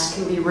tax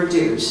can be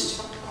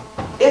reduced?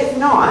 If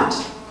not,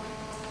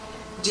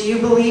 Do you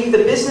believe the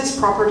business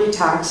property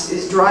tax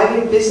is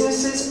driving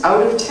businesses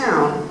out of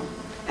town?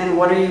 And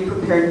what are you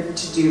prepared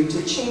to do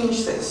to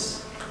change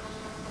this?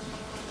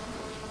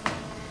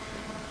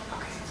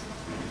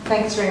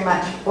 Thanks very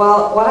much.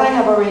 Well, what I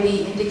have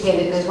already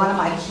indicated is one of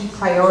my key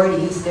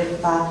priorities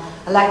if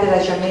elected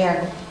as your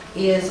mayor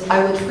is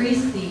I would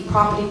freeze the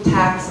property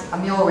tax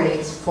mill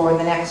rates for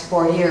the next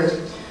 4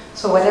 years.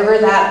 So whatever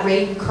that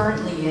rate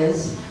currently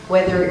is,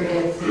 whether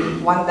it's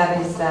the one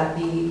that is at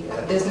the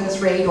business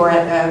rate or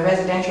at a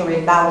residential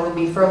rate, that would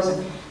be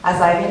frozen. As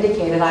I've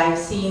indicated, I've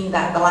seen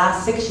that the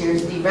last 6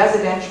 years, the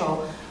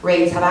residential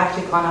rates have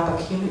actually gone up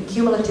a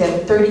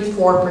cumulative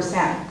 34%.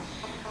 Now,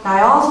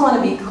 I also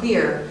want to be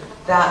clear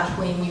that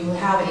when you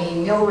have a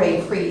mill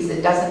rate freeze,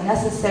 it doesn't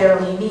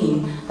necessarily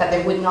mean that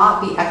there would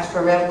not be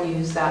extra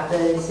revenues that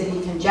the city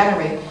can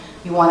generate.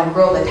 You want to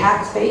grow the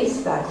tax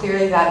base, that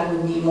clearly that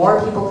would mean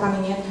more people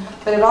coming in,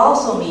 but it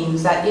also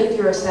means that if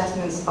your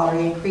assessments are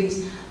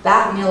increased,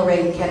 that mill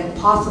rate can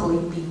possibly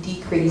be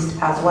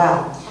decreased as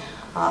well.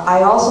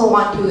 I also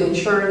want to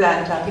ensure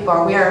that people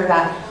are aware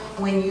that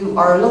when you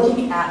are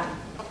looking at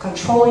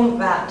controlling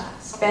that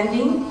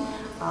spending,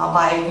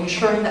 by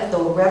ensuring that the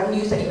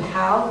revenues that you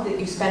have, that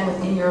you spend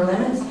within your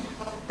limits,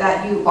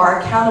 that you are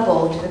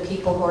accountable to the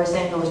people who are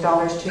sending those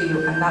dollars to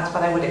you, and that's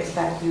what I would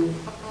expect you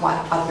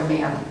want of your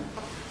mayor.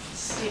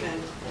 Stephen.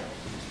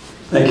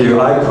 Thank you.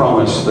 I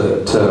promise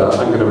that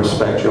I'm going to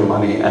respect your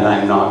money and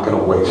I'm not going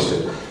to waste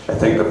it. I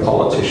think that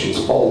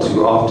politicians all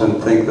too often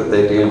think that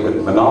they're dealing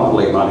with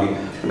monopoly money,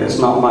 and it's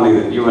not money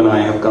that you and I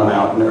have gone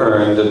out and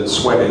earned and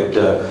sweated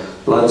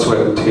blood,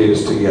 sweat and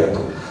tears to get.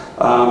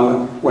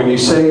 When you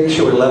say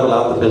should we level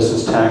out the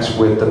business tax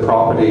with the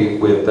property,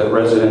 with the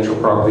residential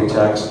property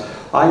tax,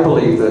 I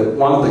believe that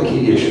one of the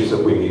key issues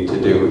that we need to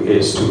do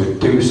is to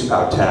reduce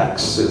our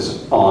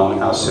taxes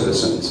on our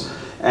citizens.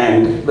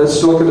 And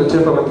let's look at a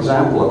typical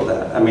example of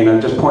that. I mean, I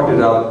just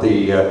pointed out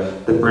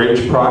the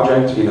bridge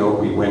project. You know,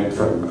 we went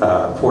from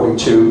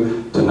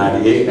 42 to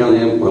 98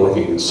 million. We're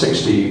looking at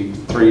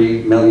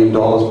 $63 million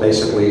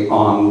basically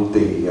on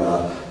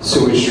the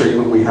sewage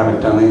treatment. We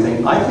haven't done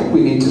anything. I think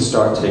we need to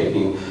start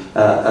taking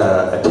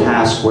a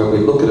task where we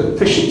look at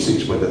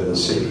efficiencies within the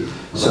city,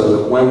 so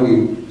that when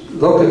we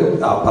look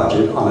at our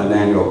budget on an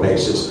annual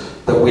basis,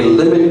 that we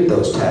limit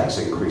those tax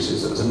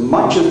increases as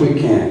much as we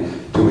can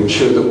to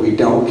ensure that we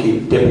don't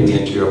keep dipping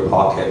into your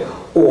pocket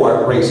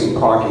or raising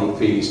parking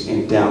fees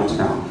in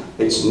downtown.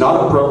 It's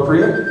not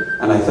appropriate,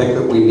 and I think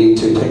that we need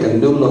to take a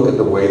new look at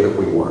the way that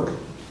we work.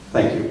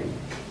 Thank you.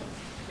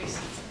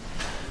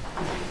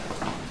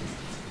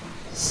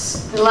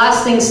 The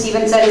last thing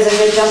Stephen said is a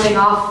good jumping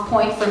off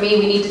point for me.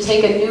 We need to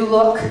take a new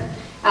look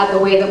at the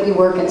way that we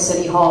work at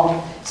City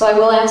Hall. So I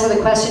will answer the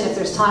question. If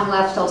there's time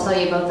left, I'll tell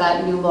you about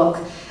that new look.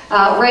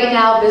 Right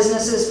now,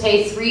 businesses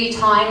pay 3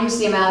 times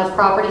the amount of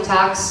property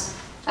tax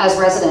as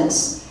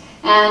residents.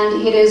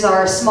 And it is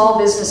our small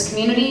business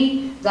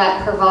community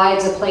that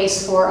provides a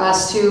place for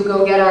us to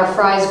go get our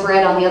fries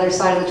bread on the other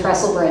side of the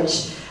trestle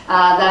bridge.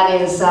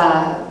 That is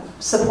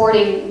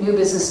supporting new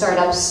business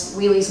startups,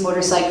 Wheelies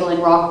Motorcycle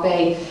in Rock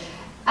Bay.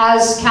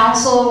 As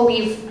council,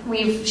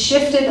 we've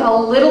shifted a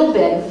little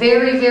bit,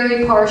 very,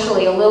 very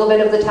partially, a little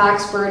bit of the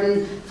tax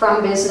burden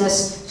from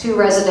business to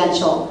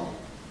residential.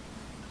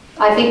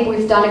 I think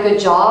we've done a good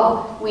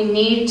job. We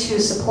need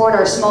to support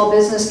our small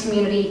business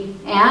community,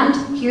 and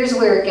here's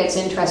where it gets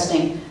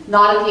interesting,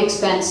 not at the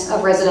expense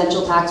of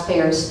residential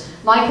taxpayers.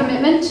 My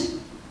commitment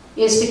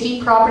is to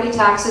keep property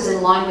taxes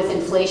in line with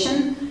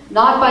inflation,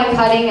 not by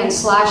cutting and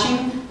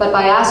slashing, but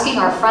by asking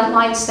our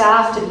frontline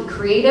staff to be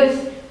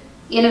creative,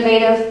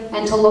 innovative,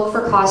 and to look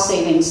for cost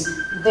savings.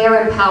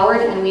 They're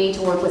empowered, and we need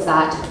to work with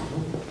that.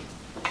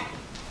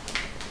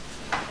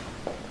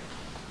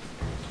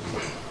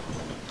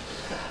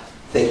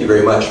 Thank you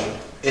very much.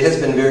 It has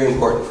been very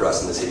important for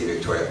us in the City of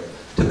Victoria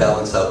to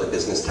balance out the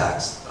business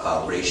tax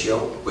ratio,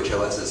 which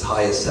was as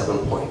high as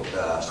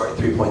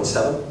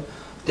 3.7,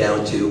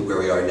 down to where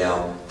we are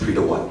now, 3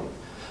 to 1.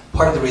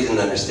 Part of the reason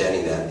in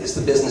understanding that is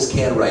the business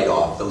can write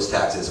off those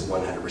taxes,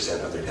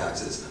 100% of their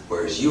taxes,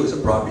 whereas you as a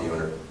property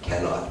owner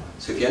cannot.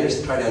 So if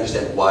you try to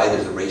understand why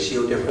there's a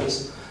ratio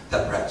difference,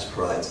 that perhaps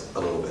provides a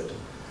little bit.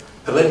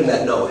 But letting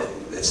that know,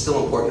 it's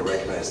still important to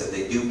recognize that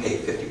they do pay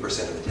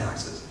 50% of the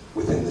taxes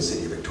within the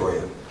City of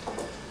Victoria.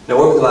 Now,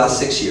 over the last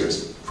 6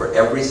 years, for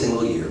every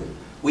single year,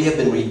 we have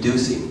been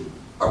reducing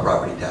our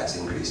property tax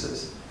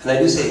increases. And I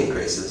do say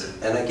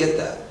increases, and I get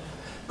that.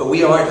 But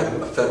we aren't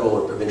a federal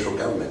or provincial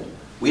government.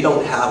 We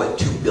don't have a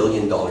 $2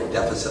 billion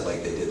deficit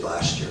like they did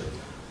last year.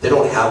 We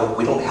don't have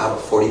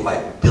a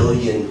 $45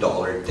 billion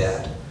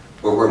debt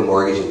where we're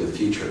mortgaging the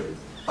future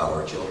of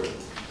our children.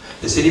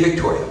 The City of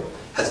Victoria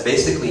has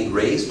basically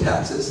raised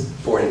taxes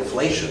for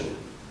inflation,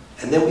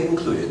 and then we've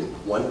included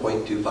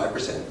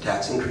 1.25%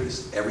 tax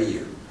increase every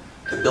year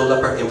to build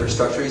up our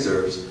infrastructure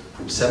reserves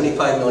from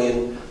 $75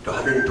 million to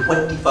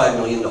 $125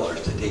 million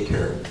to take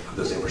care of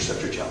those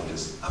infrastructure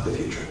challenges of the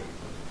future.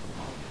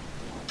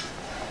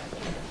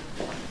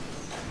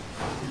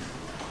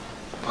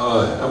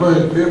 Am I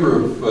in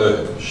favor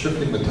of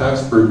shifting the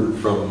tax burden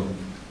from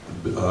the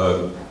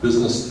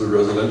business to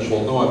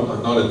residential? No,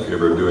 I'm not in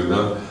favor of doing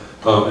that.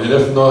 And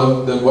if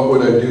not, then what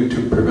would I do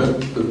to prevent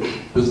the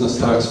business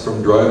tax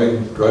from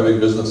driving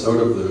business out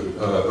of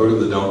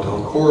the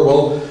downtown core?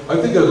 Well,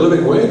 I think a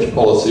living wage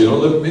policy,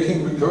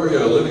 making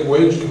Victoria a living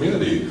wage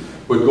community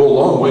would go a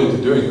long way to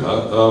doing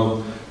that.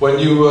 When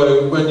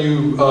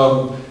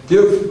you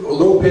give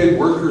low-paid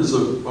workers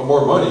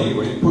more money,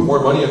 when you put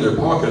more money in their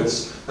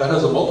pockets, that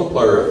has a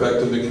multiplier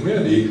effect in the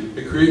community.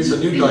 It creates a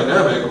new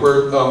dynamic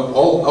where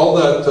all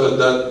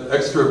that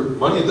extra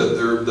money that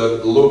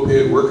the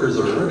low-paid workers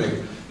are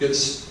earning gets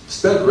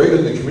spent right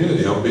in the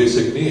community on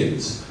basic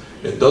needs.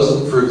 It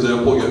doesn't, for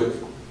example,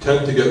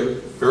 tend to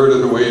get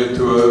ferreted away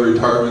into a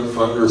retirement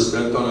fund or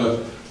spent on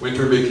a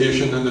winter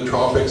vacation in the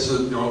tropics,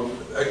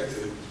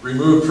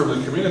 removed from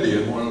the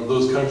community in one of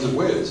those kinds of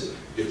ways.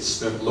 It's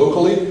spent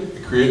locally.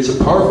 It creates a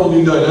powerful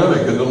new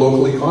dynamic in the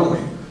local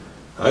economy.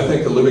 I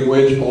think a living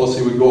wage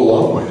policy would go a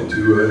long way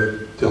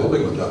to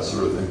helping with that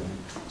sort of thing.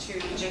 To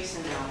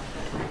Jason now.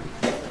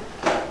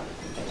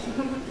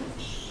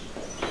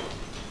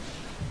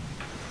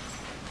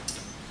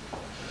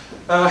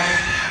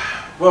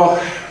 Well,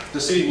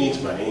 the city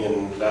needs money,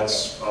 and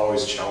that's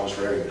always a challenge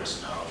for every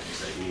municipality, is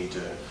that you need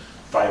to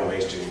find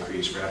ways to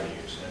increase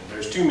revenues. And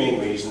there's two main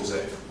ways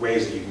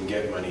that you can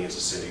get money as a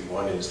city.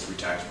 One is through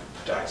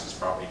taxes,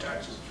 property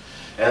taxes,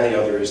 and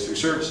the other is through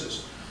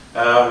services.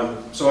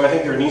 So I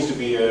think there needs to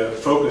be a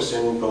focus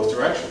in both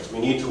directions. We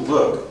need to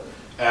look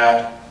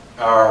at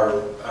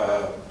our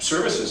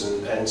services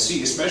and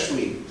see,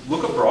 especially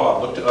look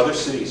abroad, look to other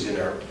cities in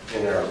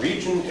our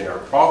region, in our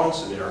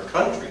province, and in our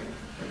country,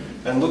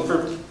 and look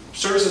for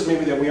services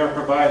maybe that we aren't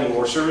providing,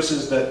 or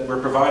services that we're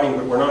providing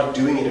but we're not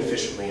doing it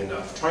efficiently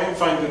enough. Try and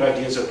find good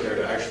ideas out there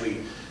to actually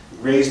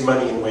raise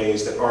money in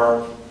ways that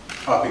aren't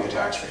upping the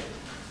tax rate.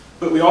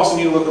 But we also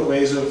need to look at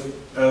ways of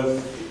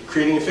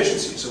creating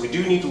efficiency. So we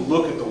do need to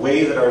look at the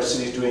way that our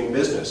city is doing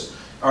business.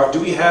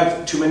 Do we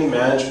have too many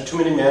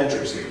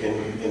managers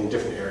in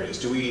different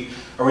areas?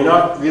 Are we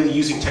not really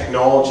using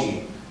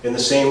technology in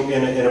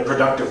a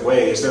productive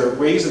way? Is there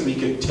ways that we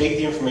could take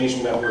the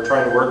information that we're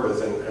trying to work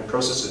with and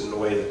process it in a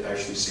way that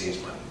actually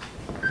saves money?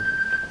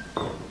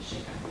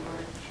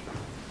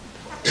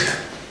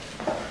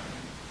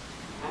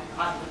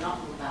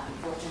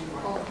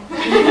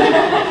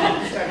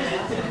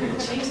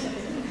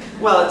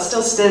 Well, it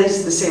still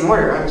stays the same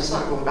order. I'm just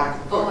not going back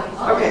and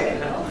forth.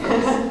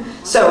 Okay.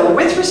 So,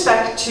 with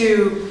respect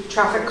to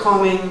traffic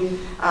calming,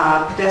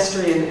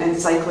 pedestrian and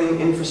cycling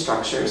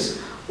infrastructures,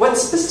 what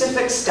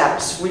specific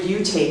steps would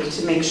you take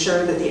to make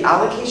sure that the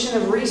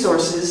allocation of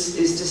resources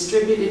is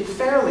distributed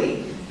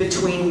fairly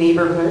between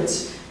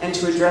neighborhoods and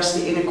to address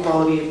the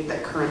inequality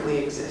that currently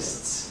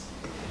exists?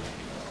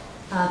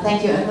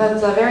 Thank you, and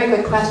that's a very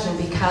good question,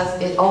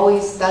 because it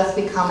always does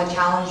become a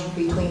challenge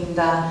between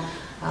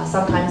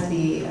sometimes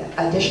the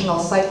additional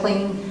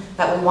cycling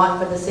that we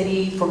want for the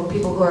city, for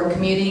people who are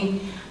commuting,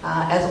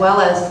 as well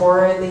as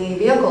for the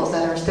vehicles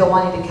that are still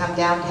wanting to come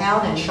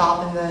downtown and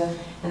shop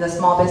in the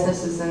small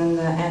businesses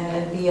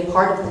and be a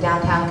part of the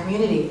downtown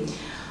community.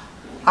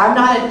 I'm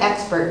not an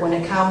expert when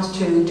it comes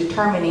to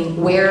determining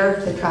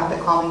where the traffic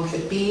calming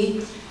should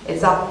be.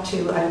 It's up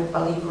to, I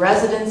believe,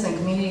 residents and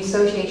community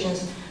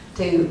associations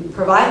to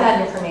provide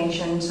that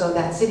information so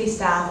that city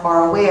staff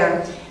are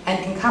aware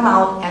and can come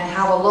out and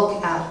have a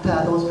look at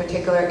those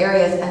particular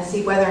areas and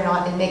see whether or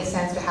not it makes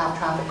sense to have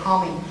traffic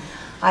calming.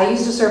 I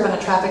used to serve on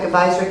a traffic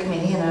advisory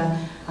committee in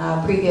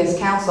a previous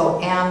council,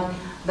 and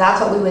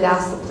that's what we would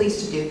ask the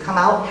police to do. Come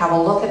out, have a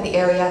look at the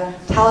area,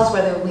 tell us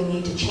whether we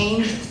need to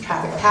change the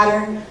traffic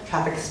pattern,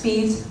 traffic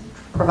speeds,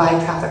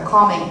 provide traffic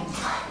calming.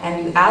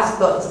 And you ask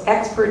those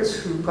experts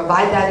who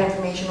provide that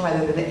information, whether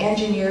they're the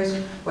engineers,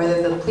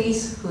 whether the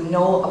police who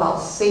know about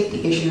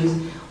safety issues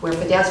where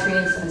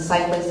pedestrians and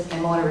cyclists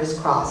and motorists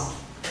cross.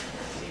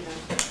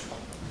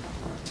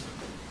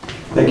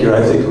 Thank you.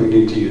 I think we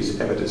need to use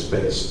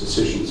evidence-based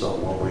decisions on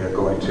what we are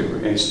going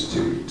to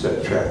institute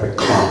traffic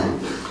calming.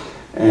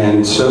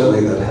 And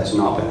certainly that has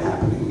not been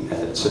happening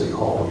at City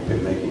Hall. We've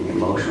been making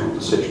emotional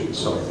decisions.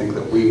 So I think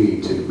that we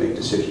need to make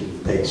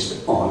decisions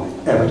based on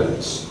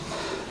evidence.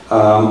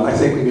 I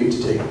think we need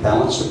to take a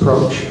balanced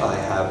approach. I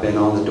have been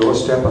on the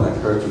doorstep and I've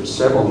heard from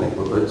several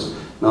neighborhoods,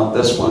 not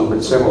this one,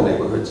 but several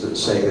neighborhoods that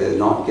say they're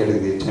not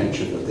getting the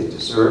attention that they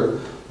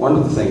deserve. One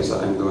of the things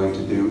that I'm going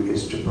to do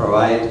is to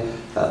provide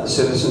the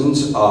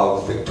citizens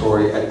of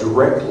Victoria a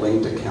direct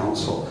link to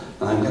council.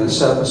 And I'm going to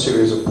set up a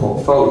series of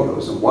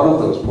portfolios, and one of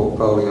those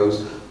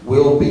portfolios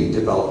will be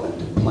development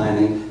and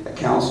planning, a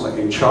councillor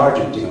in charge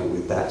of dealing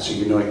with that, so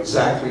you know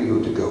exactly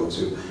who to go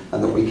to,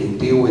 and that we can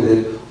deal with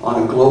it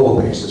on a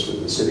global basis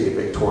with the City of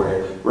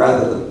Victoria,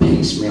 rather than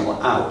piecemeal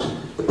out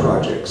the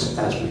projects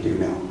as we do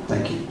now.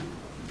 Thank you.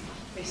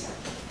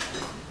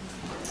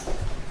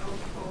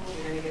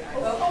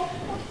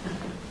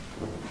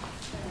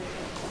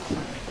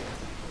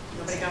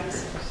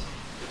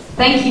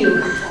 Thank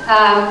you.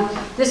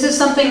 This is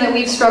something that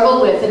we've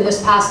struggled with in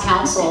this past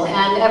council,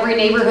 and every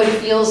neighborhood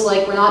feels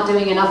like we're not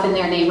doing enough in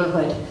their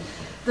neighborhood.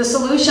 The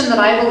solution that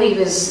I believe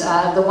is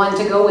the one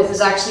to go with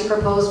is actually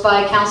proposed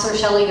by Councillor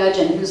Shelley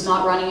Gudgeon, who's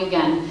not running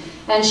again.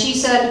 And she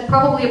said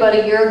probably about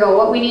a year ago,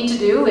 what we need to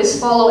do is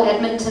follow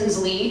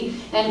Edmonton's lead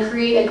and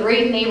create a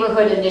Great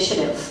Neighborhood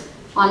Initiative.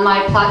 On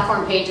my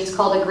platform page, it's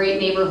called a Great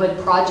Neighborhood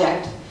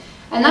Project.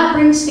 And that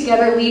brings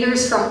together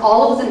leaders from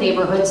all of the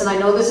neighborhoods, and I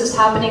know this is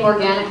happening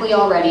organically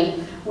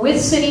already, with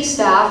city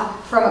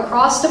staff from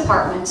across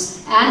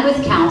departments and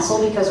with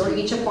council, because we're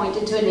each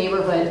appointed to a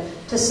neighborhood,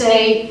 to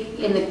say,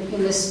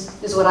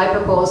 this is what I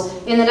propose,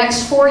 in the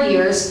next 4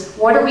 years,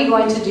 what are we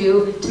going to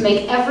do to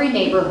make every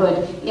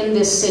neighborhood in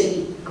this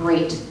city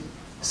great?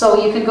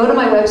 So you can go to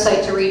my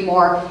website to read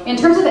more. In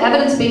terms of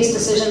evidence-based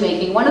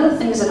decision-making, one of the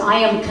things that I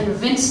am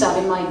convinced of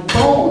in my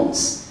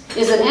bones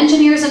is that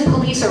engineers and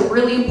police are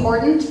really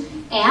important,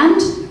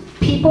 and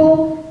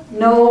people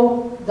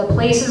know the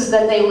places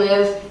that they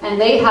live, and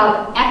they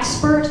have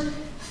expert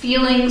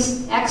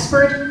feelings,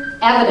 expert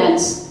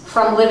evidence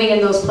from living in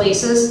those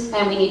places,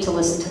 and we need to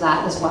listen to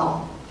that as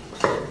well.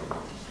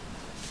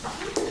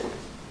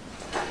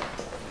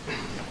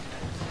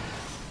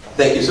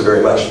 Thank you so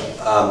very much.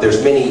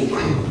 There's many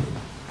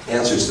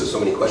answers to so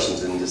many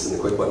questions in this, in the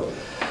quick one.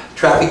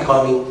 Traffic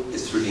calming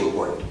is really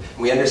important.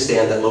 We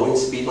understand that lowering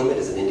speed limit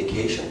is an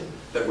indication,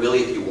 but really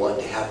if you want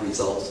to have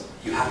results,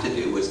 you have to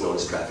do what's known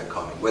as traffic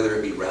calming, whether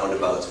it be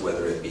roundabouts,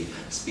 whether it be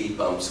speed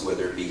bumps,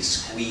 whether it be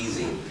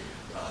squeezing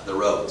the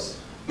roads.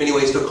 Many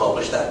ways to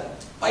accomplish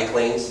that. Bike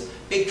lanes,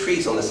 big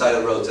trees on the side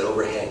of the roads that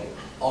overhang.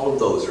 All of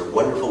those are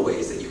wonderful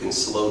ways that you can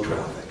slow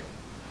traffic.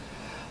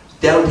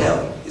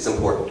 Downtown is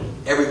important.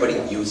 Everybody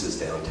uses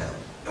downtown.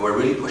 And we're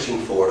really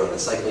pushing forward on a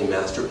cycling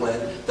master plan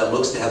that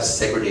looks to have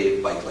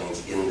segregated bike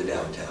lanes in the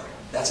downtown.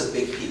 That's a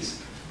big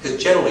piece.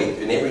 Because generally,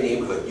 in every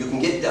neighborhood, you can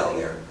get down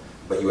there,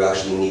 but you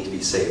actually need to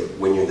be safe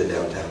when you're in the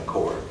downtown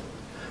core.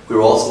 We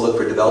will also look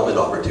for development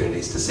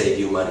opportunities to save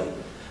you money.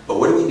 But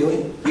what are we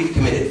doing? We've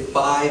committed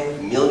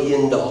 $5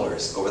 million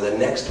over the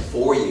next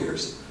 4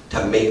 years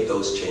to make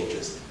those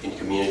changes in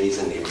communities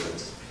and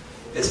neighborhoods.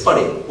 It's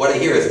funny, what I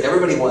hear is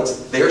everybody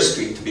wants their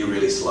street to be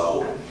really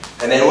slow,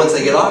 and then once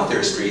they get off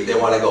their street, they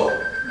want to go.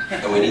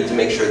 And we need to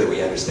make sure that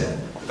we understand.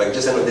 If I can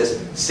just end with this,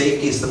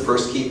 safety is the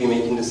first key to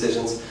making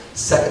decisions.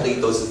 Secondly,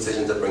 those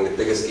decisions that bring the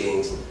biggest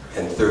gains.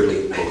 And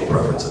thirdly, local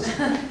preferences.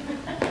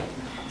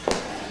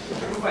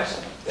 Good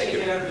question. Thank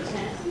you.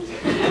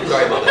 Sorry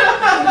Sorry about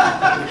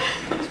that.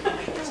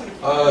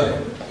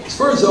 As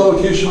far as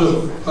allocation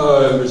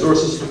of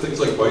resources for things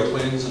like bike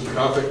lanes and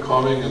traffic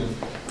calming and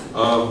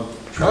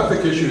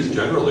traffic issues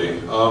generally,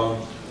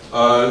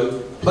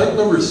 plank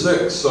number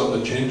 6 on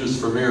the changes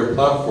for mayor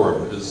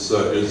platform is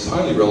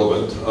highly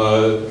relevant.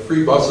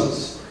 Free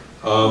buses.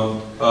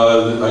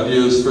 The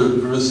idea is for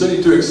the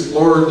city to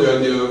explore the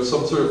idea of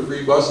some sort of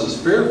free buses.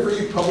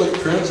 Fare-free public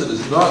transit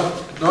is not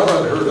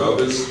unheard of.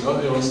 It's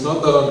not, it's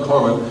not that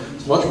uncommon.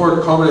 It's much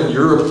more common in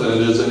Europe than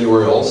it is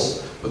anywhere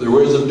else. But there are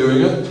ways of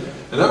doing it,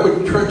 and that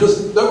would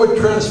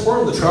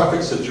transform the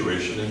traffic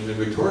situation in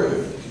Victoria.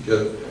 If you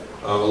get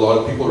a lot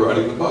of people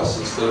riding the bus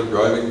instead of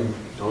driving,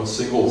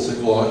 single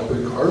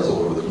occupant cars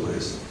all over the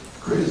place.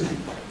 Crazy.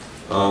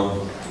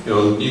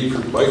 The need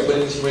for bike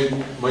lanes might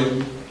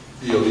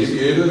be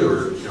alleviated,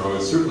 or it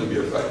would certainly be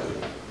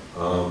effective.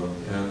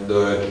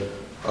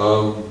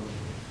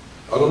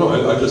 I don't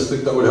know. I just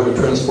think that would have a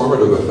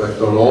transformative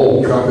effect on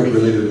all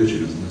traffic-related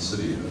issues in the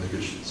city. I think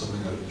it's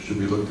something that should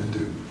be looked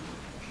into.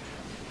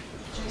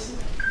 Jason?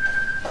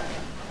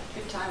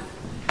 Good time.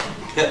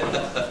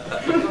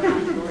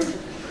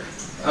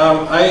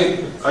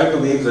 I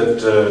believe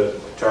that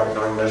traffic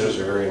calming measures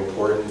are very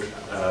important.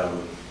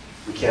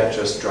 We can't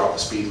just drop the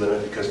speed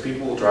limit because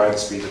people will drive the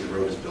speed that the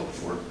road is built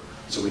for.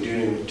 So we do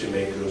need to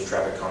make those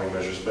traffic calming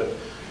measures, but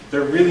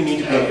there really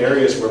need to be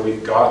areas where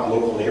we've got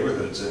local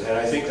neighborhoods, and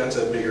I think that's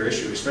a bigger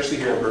issue, especially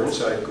here in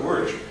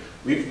Burnside-Gorge.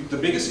 The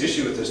biggest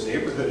issue with this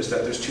neighborhood is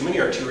that there's too many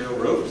arterial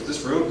roads.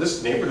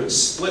 This neighborhood's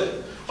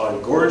split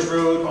on Gorge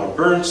Road, on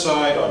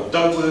Burnside, on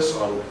Douglas,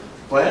 on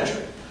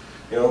Blanchard.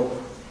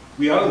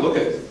 We ought to look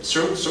at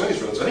some of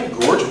these roads. I think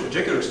Gorge in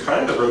particular is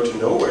kind of the road to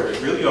nowhere. It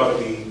really ought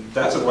to be,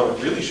 that's the one that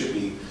really should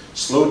be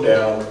slowed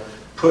down,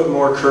 put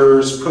more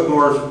curves, put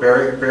more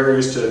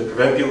barriers to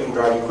prevent people from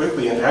driving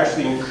quickly, and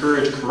actually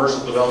encourage commercial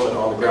development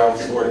on the ground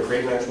floor to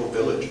create an actual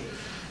village.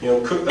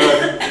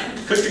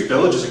 Cook Street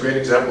Village is a great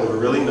example of a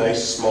really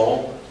nice,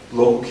 small,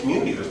 local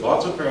community. There's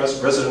lots of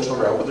residential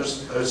around, but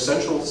there's an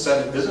essential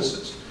set of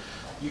businesses.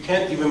 You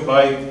can't even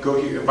buy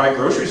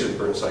groceries in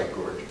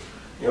Burnside-Gorge.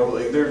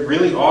 There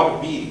really ought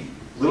to be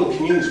little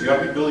communities. We ought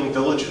to be building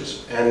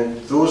villages,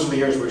 and those are the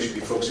areas where we should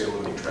be focusing on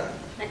limiting traffic.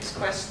 Next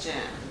question.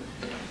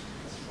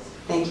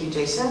 Thank you,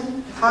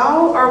 Jason.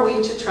 How are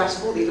we to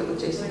trust, we'll leave it with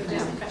Jason.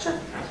 Yeah, sure.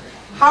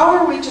 How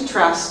are we to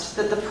trust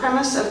that the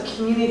premise of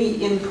community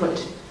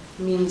input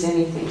means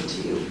anything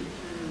to you?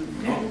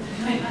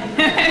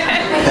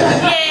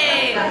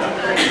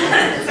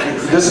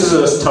 This is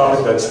a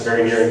topic that's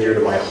very near and dear to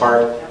my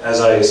heart.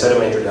 As I said in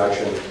my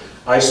introduction,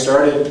 I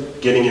started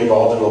getting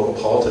involved in local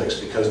politics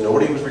because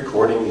nobody was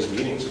recording these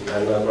meetings, and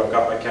I've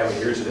got my camera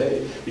here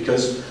today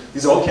because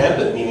these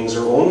all-candidate meetings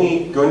are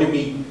only going to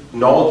be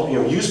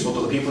useful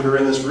to the people who are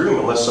in this room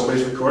unless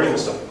somebody's recording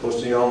this stuff and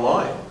posting it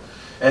online.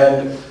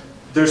 And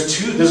there's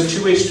a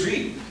two-way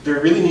street. There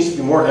really needs to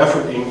be more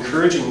effort in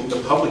encouraging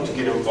the public to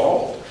get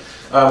involved.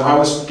 I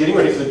was getting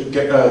ready for the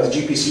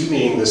GPC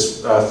meeting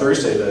this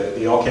Thursday, the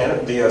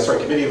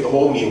Committee of the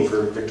Whole meeting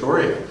for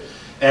Victoria,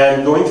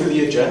 and going through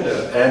the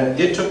agenda, and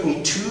it took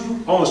me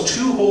almost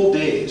two whole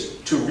days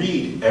to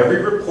read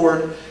every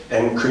report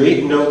and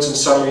create notes and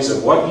summaries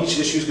of what each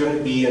issue is going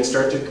to be and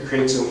start to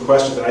create some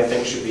questions that I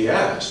think should be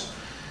asked.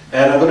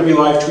 And I'm going to be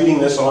live tweeting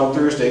this on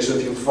Thursday, so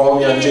if you follow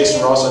me on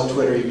Jason Ross on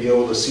Twitter, you'll be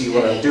able to see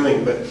what I'm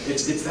doing, but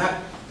it's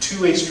that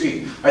two-way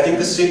street. I think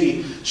the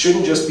city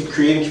shouldn't just be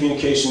creating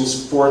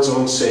communications for its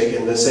own sake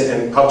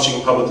and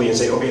publishing publicly and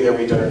say, okay, there,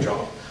 we've done our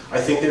job.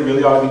 I think they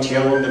really ought to be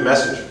tailoring the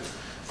message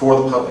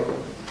for the public.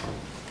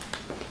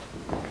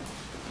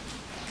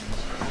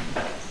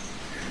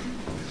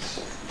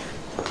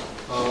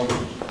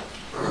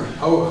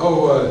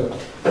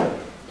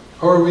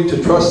 How are we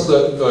to trust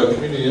that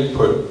community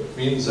input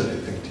means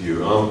anything to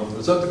you?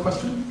 Is that the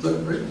question? Is that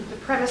right? The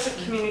premise of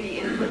community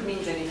input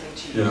means anything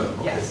to you. Yeah.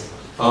 Okay. Yes.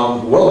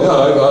 Well,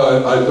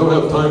 yeah, I don't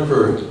have time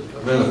for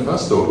a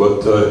manifesto,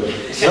 but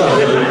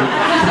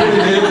yeah,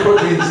 community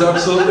input means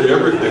absolutely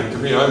everything to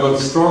me. I'm a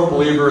strong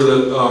believer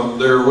that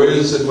there are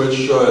ways in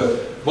which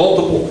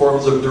multiple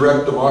forms of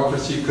direct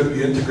democracy could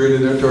be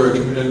integrated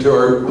into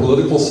our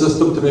political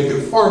system to make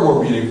it far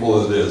more meaningful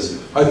than it is.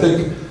 I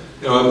think,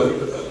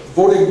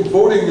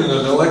 voting in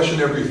an election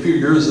every few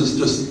years is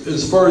just,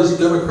 as far as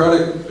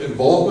democratic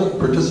involvement,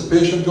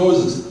 participation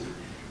goes, it's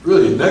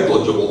really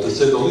negligible to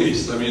say the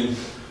least. I mean,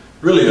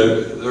 really,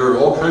 there are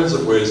all kinds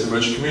of ways in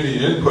which community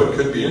input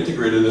could be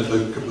integrated into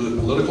the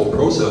political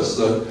process.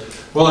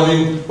 Well, I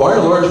mean, by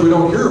and large, we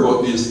don't hear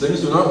about these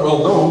things. They're not well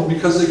known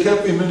because they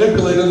can't be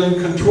manipulated and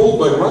controlled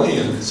by money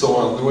and so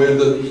on, the way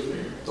that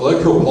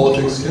electoral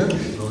politics can be.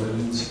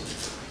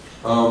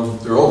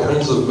 There are all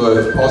kinds of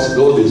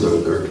possibilities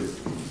out there.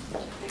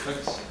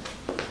 Thanks.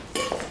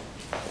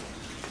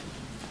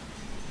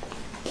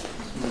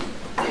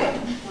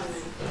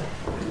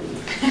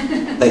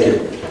 Thank you.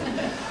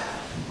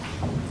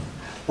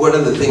 One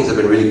of the things I've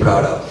been really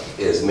proud of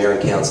is Mayor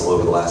and Council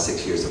over the last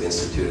 6 years have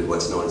instituted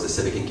what's known as the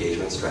Civic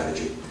Engagement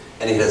Strategy,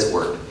 and it has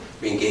worked.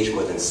 We engaged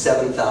more than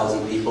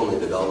 7,000 people in the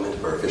development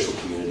of our official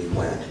community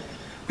plan.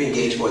 We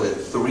engaged more than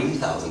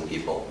 3,000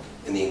 people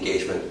in the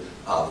engagement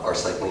of our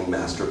cycling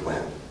master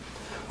plan.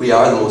 We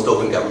are the most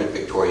open government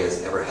Victoria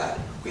has ever had.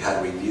 We had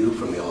a review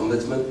from the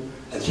Ombudsman,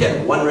 and she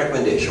had one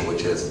recommendation,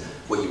 which is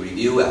what you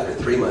review after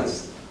 3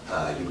 months.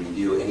 You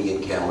review any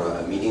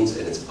in-camera meetings,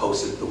 and it's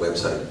posted to the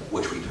website,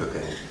 which we took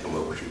in and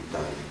what we've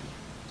done.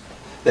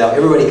 Now,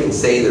 everybody can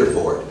say they're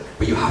for it,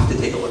 but you have to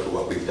take a look at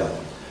what we've done.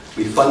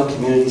 We fund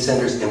community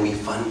centers and we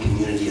fund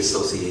community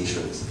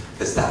associations,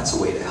 because that's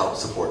a way to help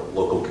support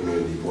local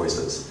community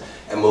voices.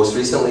 And most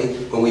recently,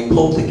 when we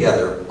pulled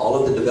together all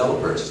of the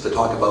developers to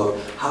talk about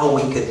how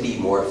we could be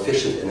more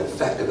efficient and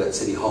effective at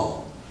City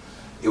Hall,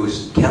 it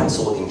was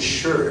council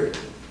ensured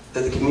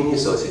that the community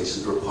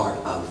associations were part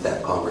of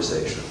that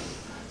conversation.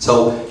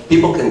 So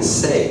people can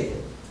say,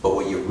 but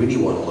what you really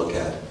want to look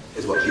at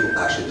is what people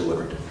actually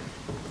delivered.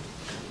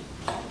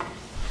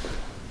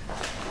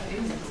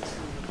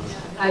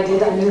 I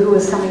did. I knew who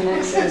was coming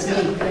next. It was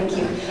me. Thank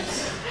you.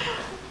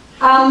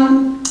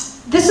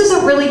 This is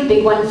a really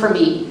big one for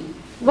me.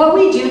 What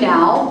we do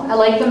now,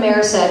 like the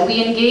mayor said,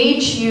 we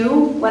engage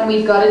you when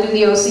we've got to do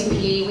the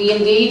OCP. We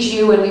engage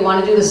you when we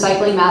want to do the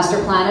cycling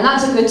master plan, and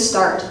that's a good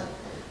start.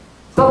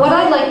 But what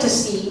I'd like to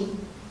see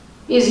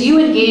is you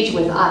engage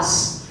with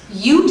us.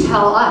 You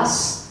tell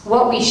us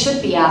what we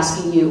should be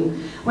asking you.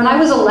 When I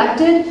was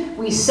elected,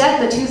 we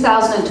set the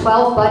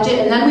 2012 budget,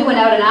 and then we went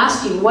out and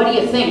asked you, what do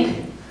you think?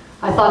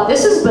 I thought,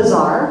 this is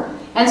bizarre.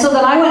 And so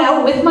then I went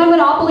out with my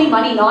Monopoly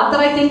money, not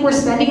that I think we're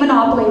spending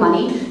Monopoly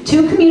money,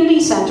 to community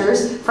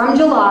centers from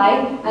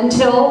July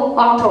until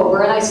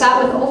October, and I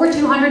sat with over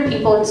 200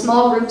 people in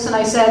small groups, and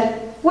I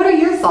said, what are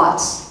your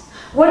thoughts?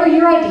 What are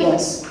your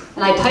ideas?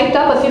 And I typed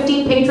up a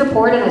 15-page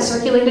report and I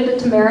circulated it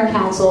to Mayor and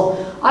Council.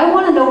 I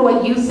want to know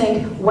what you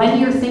think when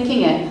you're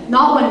thinking it,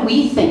 not when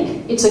we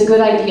think it's a good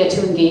idea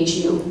to engage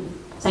you.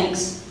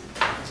 Thanks.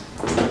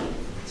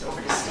 It's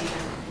over to Stephen.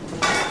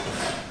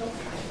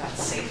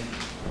 That's safe.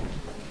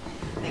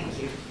 Thank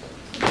you.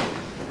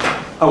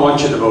 I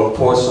want you to vote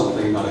for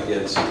something, not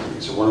against something.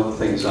 So one of the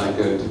things I'm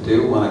going to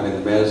do when I'm in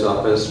the Mayor's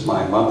office,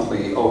 my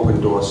monthly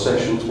open door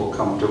sessions will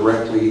come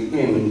directly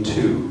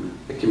into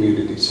the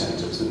community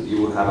centres, and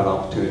you will have an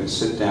opportunity to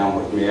sit down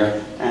with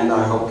Mayor, and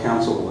I hope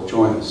Council will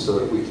join us so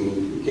that we can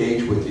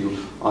engage with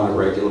you on a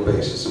regular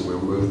basis and we're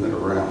moving it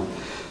around.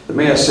 The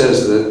Mayor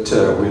says that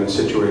we're in a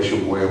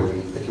situation where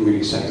the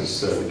community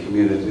centres, the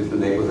community, the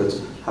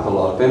neighbourhoods have a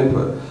lot of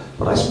input.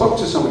 But I spoke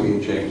to somebody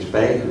in James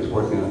Bay who was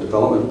working on a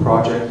development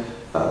project.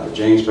 The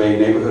James Bay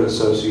Neighbourhood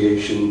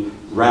Association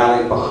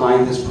rallied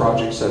behind this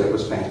project, said it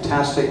was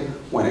fantastic.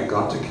 When it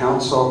got to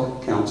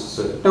council, council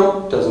said,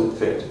 no, doesn't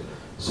fit.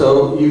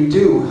 So you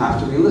do have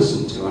to be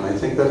listened to, and I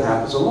think that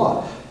happens a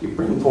lot. You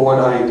bring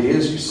forward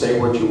ideas, you say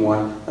what you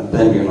want, and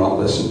then you're not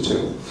listened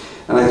to.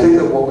 And I think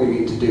that what we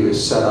need to do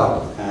is set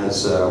up,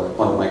 as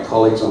one of my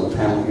colleagues on the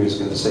panel here is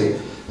going to say,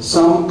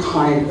 some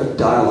kind of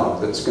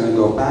dialogue that's going to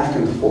go back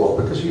and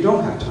forth, because you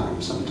don't have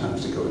time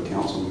sometimes to go to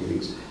council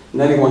meetings.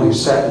 And anyone who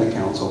sat in a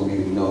council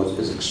meeting knows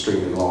it's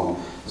extremely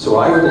long. So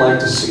I would like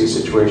to see a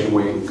situation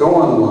where you can go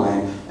on the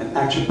line and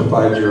actually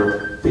provide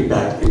your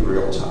feedback in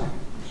real time.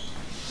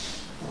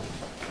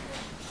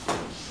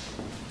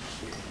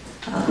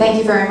 Thank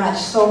you very much.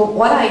 So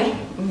what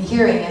I'm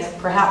hearing is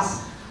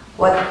perhaps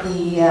what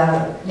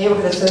the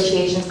neighborhood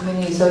associations,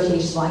 community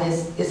associations want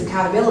is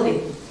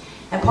accountability.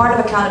 And part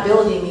of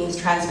accountability means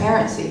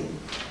transparency.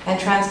 And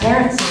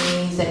transparency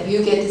means that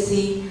you get to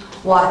see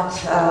what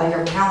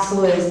your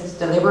council is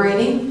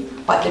deliberating,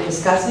 what they're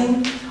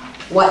discussing,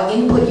 what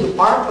input you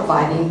are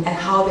providing, and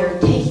how they're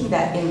taking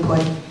that input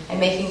and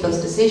making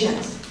those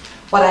decisions.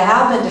 What I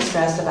have been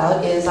distressed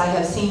about is I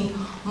have seen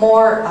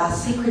more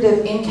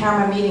secretive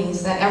in-camera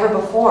meetings than ever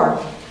before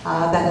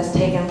that has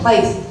taken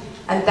place.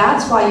 And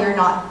that's why you're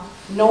not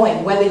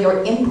knowing whether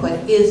your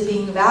input is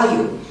being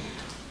valued.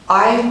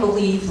 I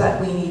believe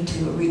that we need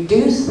to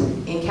reduce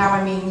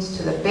in-camera meetings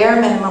to the bare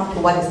minimum, to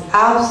what is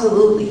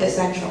absolutely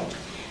essential.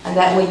 And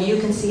that way you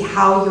can see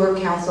how your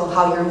council,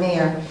 how your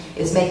mayor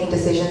is making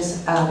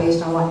decisions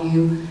based on what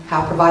you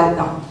have provided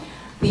them.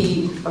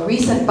 The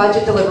recent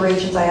budget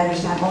deliberations, I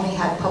understand, only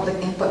had public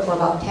input for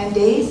about 10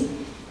 days,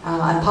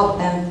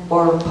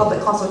 or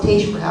public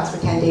consultation perhaps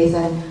for 10 days,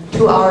 and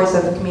 2 hours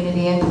of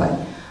community input.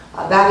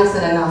 That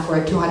isn't enough for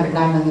a $209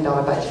 million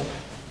budget.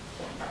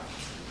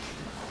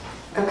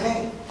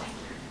 Okay,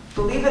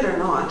 believe it or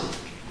not,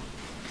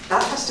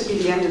 that has to be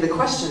the end of the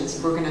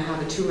questions. We're going to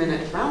have a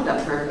 2-minute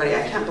roundup for everybody.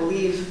 I can't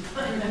believe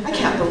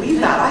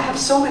that. I have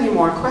so many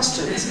more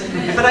questions,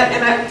 but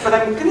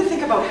I'm going to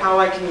think about how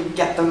I can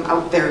get them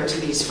out there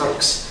to these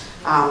folks.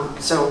 I'm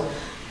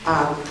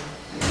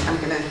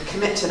going to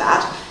commit to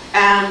that.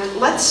 And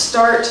let's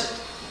start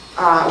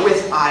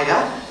with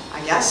Ida,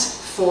 I guess,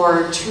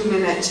 for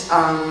 2-minute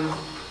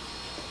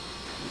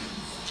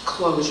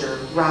closure,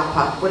 wrap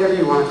up, whatever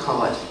you want to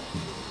call it.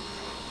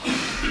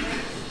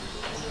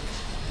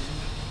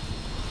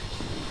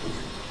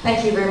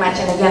 Thank you very much,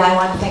 and again, I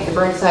want to thank the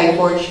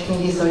Burnside-Gorge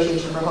Community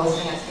Association for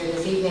hosting us here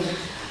this evening.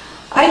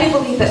 I do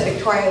believe that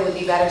Victoria would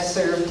be better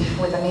served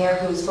with a mayor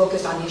who's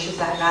focused on issues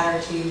that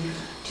matter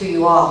to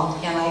you all,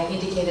 and I've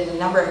indicated a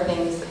number of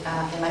things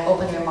in my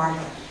opening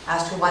remarks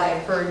as to what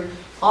I've heard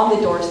on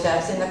the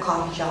doorsteps, in the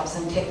coffee shops,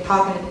 and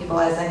talking to people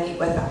as I meet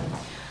with them.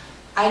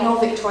 I know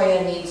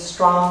Victoria needs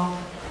strong,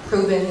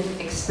 proven,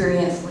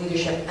 experienced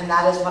leadership, and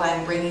that is what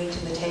I'm bringing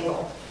to the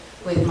table.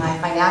 With my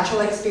financial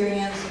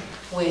experience,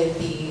 with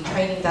the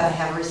training that I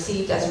have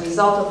received as a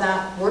result of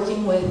that,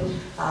 working with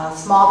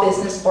small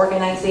business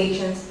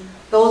organizations,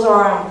 those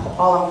are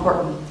all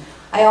important.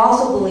 I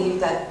also believe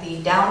that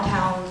the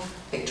downtown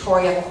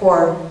Victoria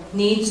core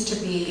needs to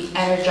be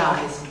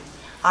energized.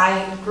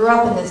 I grew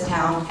up in this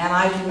town, and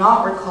I do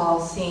not recall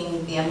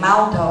seeing the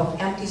amount of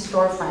empty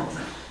storefronts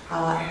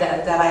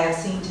that I have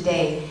seen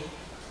today.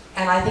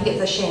 And I think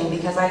it's a shame,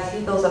 because I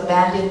see those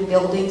abandoned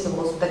buildings and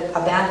those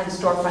abandoned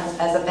storefronts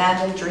as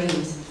abandoned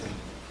dreams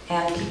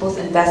and people's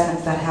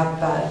investments that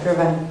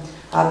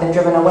have been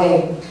driven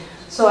away.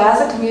 So as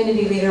a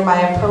community leader,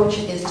 my approach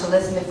is to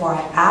listen before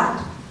I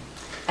act,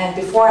 and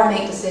before I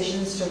make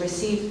decisions, to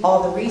receive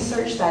all the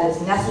research that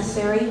is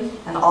necessary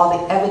and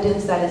all the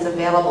evidence that is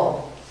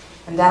available.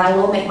 And then I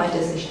will make my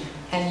decision.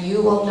 And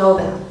you will know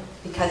that,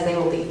 because they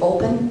will be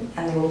open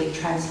and they will be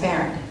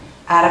transparent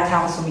at a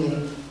council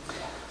meeting.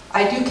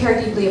 I do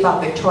care deeply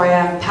about Victoria.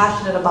 I'm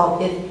passionate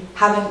about it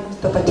having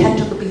the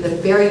potential to be the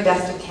very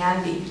best it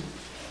can be.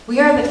 We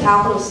are the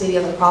capital city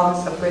of the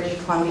province of British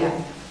Columbia,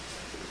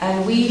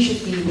 and we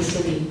should be the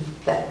city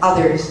that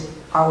others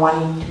are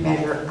wanting to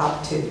measure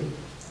up to.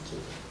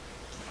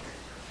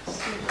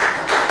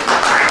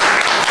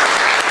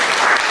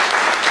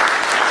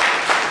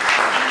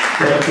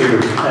 Thank you,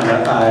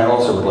 and I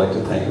also would like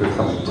to thank you for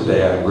coming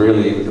today. I'm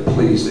really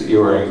pleased that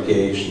you are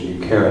engaged and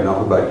you care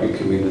enough about your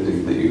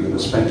community that you're going to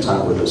spend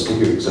time with us to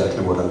hear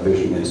exactly what our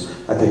vision is.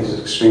 I think it's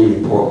extremely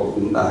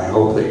important. I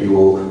hope that you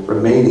will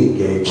remain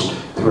engaged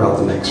throughout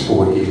the next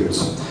 4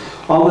 years.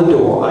 On the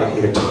door, I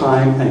hear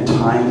time and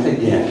time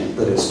again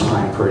that it's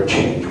time for a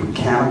change. We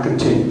cannot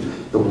continue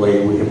the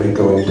way we have been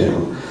going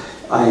down.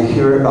 I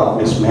hear about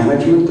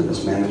mismanagement, the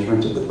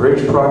mismanagement of the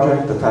bridge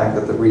project, the fact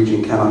that the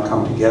region cannot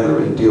come together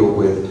and deal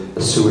with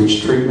a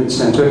sewage treatment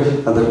center,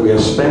 and that we are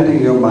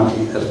spending your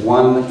money, as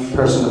one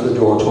person at the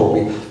door told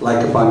me,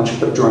 like a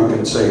bunch of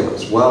drunken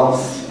sailors. Well,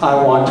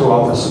 I want to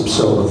offer some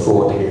sober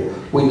thought here.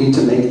 We need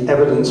to make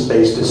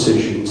evidence-based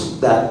decisions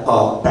that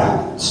are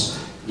balanced.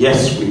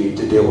 Yes, we need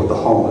to deal with the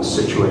homeless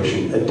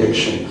situation,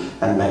 addiction,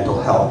 and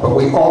mental health, but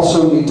we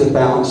also need to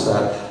balance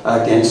that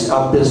against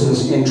our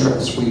business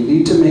interests. We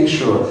need to make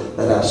sure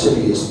that our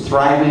city is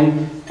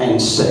thriving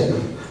and safe.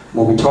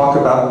 When we talk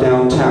about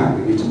downtown,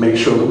 we need to make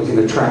sure that we can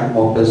attract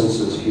more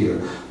businesses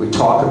here. We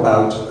talk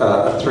about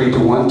a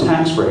 3-to-1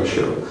 tax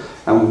ratio.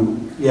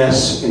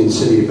 Yes, in the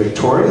city of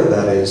Victoria,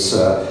 that is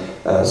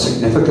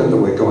significant that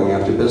we're going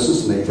after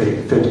business and they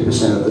pay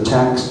 50% of the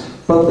tax.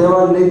 But there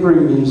are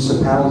neighboring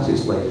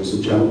municipalities, ladies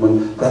and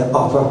gentlemen, that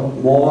offer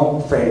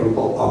more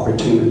favorable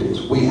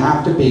opportunities. We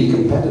have to be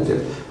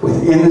competitive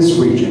within this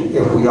region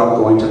if we are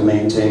going to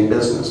maintain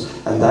business.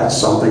 And that's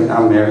something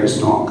our mayor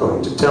is not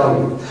going to tell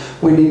you.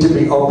 We need to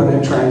be open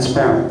and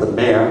transparent. The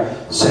mayor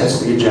sets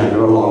the agenda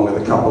along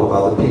with a couple of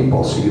other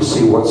people, so you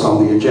see what's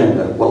on the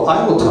agenda. Well,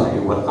 I will tell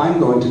you what I'm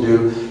going to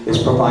do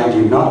is provide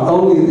you not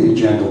only the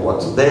agenda,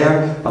 what's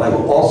there, but I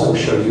will also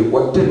show you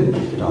what didn't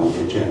make it on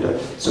the agenda.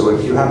 So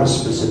if you have a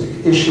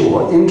specific issue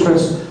or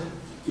interest,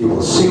 you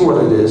will see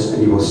what it is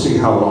and you will see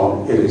how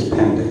long it is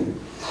pending.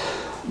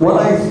 What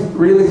I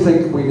really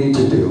think we need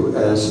to do,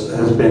 as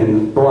has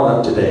been brought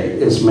up today,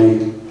 is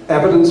make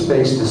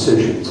evidence-based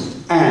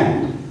decisions,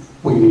 and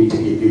we need to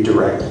give you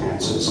direct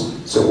answers.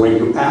 So when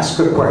you ask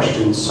a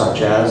question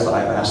such as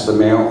I've asked the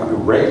mayor on a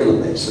regular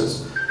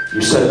basis,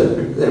 you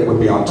said that it would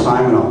be on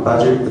time and on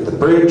budget with the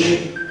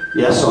bridge,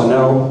 yes or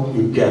no,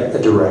 you get a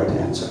direct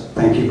answer.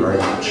 Thank you very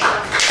much.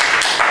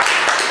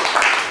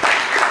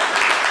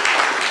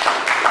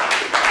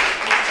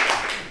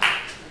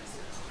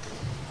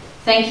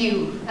 Thank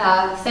you.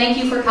 Thank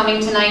you for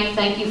coming tonight.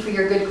 Thank you for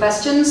your good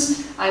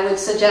questions. I would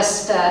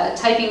suggest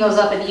typing those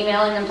up and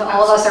emailing them to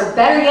all of us, or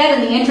better yet,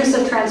 in the interest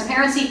of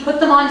transparency, put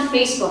them on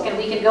Facebook and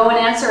we can go and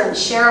answer and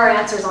share our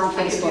answers on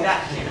Facebook.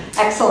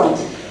 Excellent.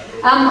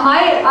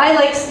 I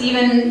like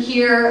Stephen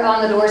here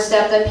on the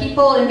doorstep that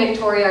people in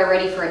Victoria are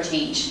ready for a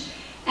change.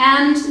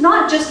 And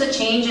not just a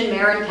change in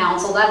mayor and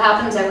council, that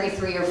happens every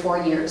 3 or 4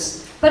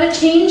 years, but a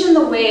change in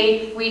the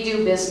way we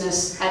do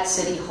business at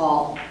City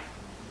Hall.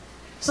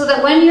 So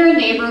that when you're a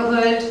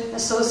neighborhood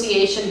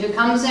association who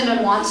comes in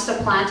and wants to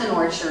plant an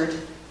orchard,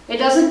 it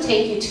doesn't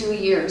take you 2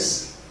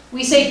 years.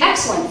 We say,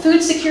 excellent,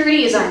 food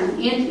security is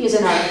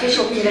in our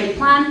official community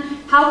plan.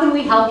 How can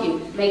we help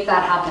you make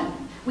that happen?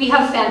 We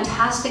have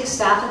fantastic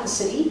staff at the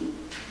city.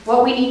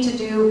 What we need to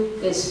do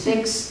is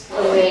fix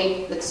the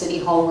way that City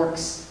Hall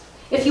works.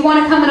 If you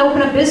want to come and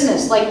open a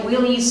business like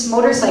Wheelie's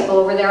Motorcycle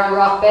over there on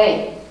Rock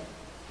Bay,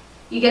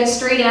 you get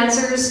straight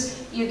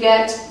answers, you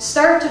get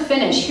start to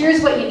finish.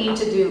 Here's what you need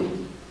to do.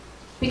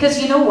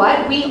 Because you know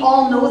what? We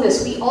all know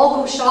this. We all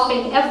go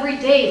shopping every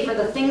day for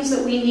the things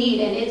that we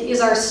need, and it is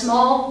our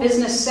small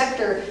business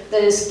sector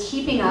that is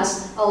keeping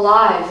us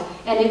alive.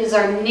 And it is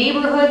our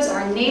neighborhoods,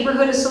 our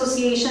neighborhood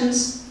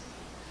associations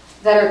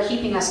that are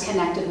keeping us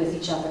connected with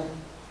each other.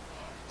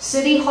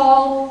 City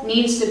Hall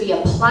needs to be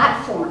a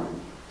platform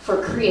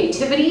for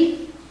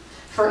creativity,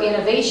 for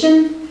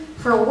innovation,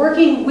 for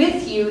working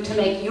with you to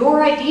make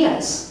your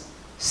ideas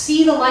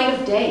see the light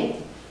of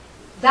day.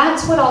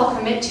 That's what I'll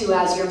commit to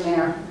as your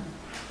mayor.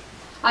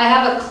 I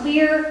have a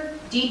clear,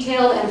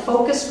 detailed, and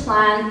focused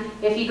plan.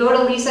 If you go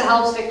to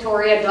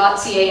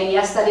lisahelpsvictoria.ca, and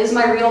yes, that is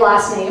my real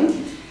last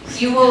name,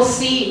 you will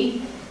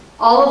see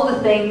all of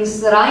the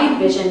things that I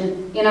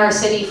envision in our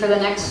city for the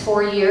next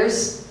 4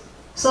 years,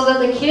 so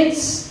that the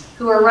kids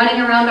who are running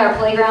around our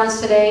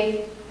playgrounds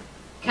today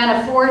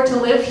can afford to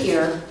live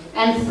here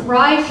and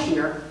thrive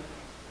here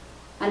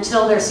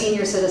until they're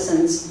senior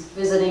citizens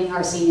visiting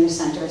our senior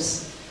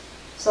centers.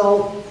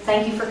 So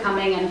thank you for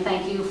coming, and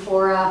thank you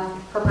for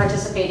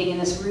participating in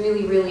this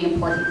really, really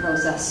important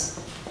process.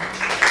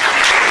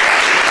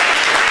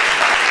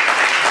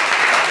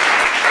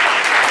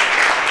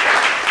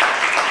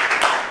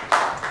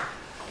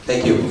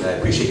 Thank you. I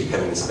appreciate you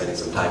coming and spending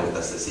some time with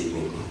us this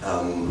evening.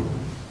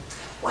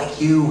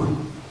 Like you,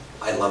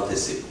 I love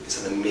this city.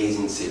 It's an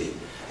amazing city.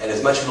 And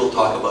as much as we'll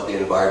talk about the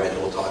environment,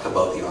 we'll talk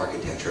about the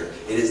architecture,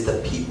 it is the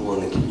people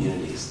and the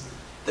communities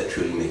that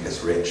truly make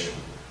us rich.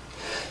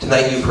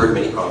 Tonight you've heard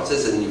many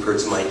promises and you've heard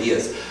some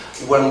ideas.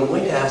 What I'm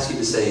going to ask you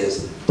to say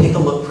is, take a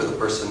look for the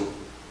person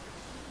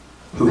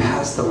who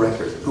has the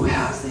record, who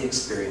has the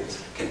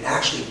experience, can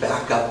actually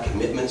back up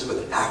commitments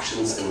with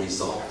actions and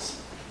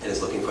results, and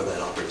is looking for that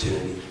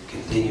opportunity to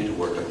continue to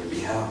work on your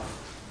behalf.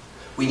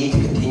 We need to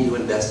continue to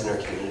invest in our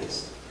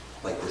communities,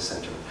 like this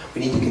center.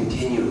 We need to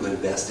continue to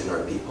invest in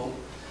our people.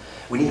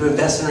 We need to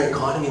invest in our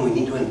economy. We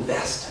need to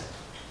invest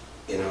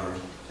in our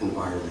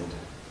environment.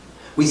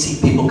 We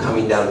see people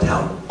coming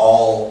downtown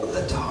all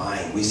the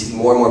time. We see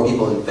more and more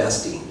people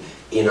investing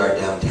in our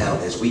downtown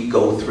as we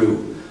go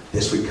through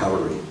this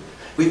recovery.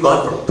 We've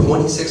gone from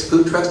 26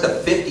 food trucks to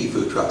 50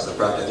 food trucks. In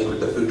fact, I think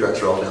the food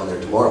trucks are all down there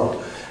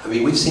tomorrow. I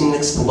mean, we've seen an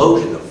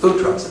explosion of food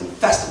trucks and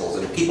festivals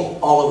and people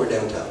all over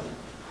downtown.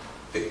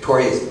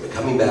 Victoria is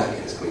coming back,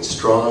 and it's coming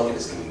strong, and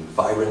it's coming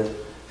vibrant,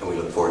 and we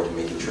look forward to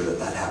making sure that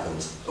that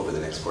happens over the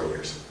next 4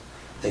 years.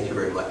 Thank you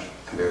very much.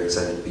 I'm very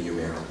excited to be your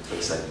mayor. I'm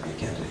excited to be a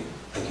candidate.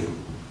 Thank you.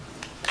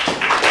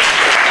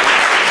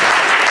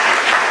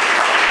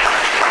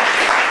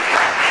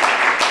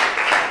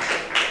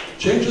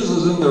 Changes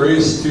is in the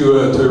race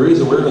to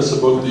raise awareness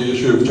about the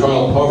issue of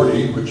child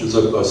poverty, which is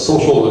a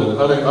social and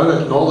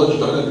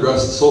unacknowledged,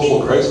 unaddressed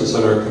social crisis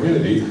in our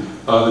community.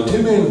 The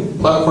two main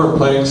platform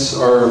planks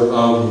are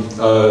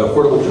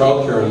affordable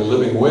childcare and a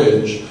living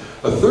wage.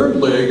 A third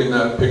leg in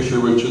that picture,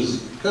 which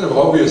is kind of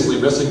obviously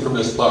missing from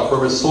this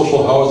platform, is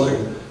social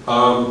housing.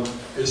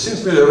 It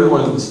seems to me that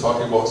everyone's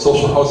talking about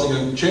social housing,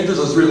 and Changes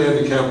is really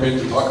in the campaign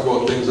to talk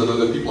about things that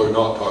other people are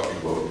not talking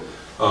about.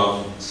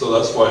 So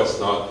that's why it's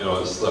not,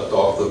 it's left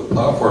off the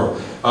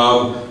platform.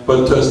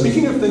 But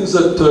speaking of things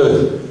that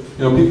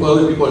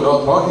other people are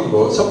not talking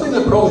about, something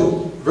that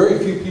probably very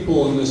few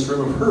people in this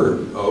room have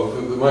heard of,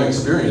 in my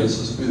experience,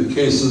 this would be the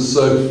case, is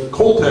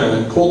coltan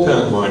and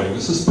coltan mining.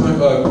 This is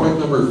point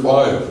number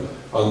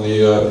 5 on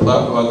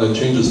the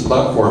Changes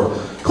platform.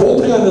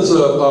 Coltan is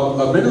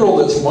a mineral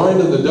that's mined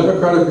in the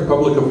Democratic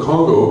Republic of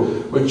Congo,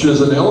 which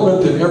is an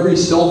element in every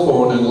cell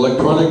phone and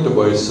electronic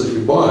device that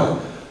you buy.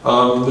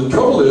 The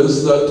trouble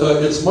is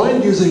that it's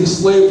mined using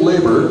slave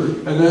labor,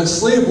 and that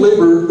slave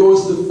labor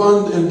goes to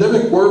fund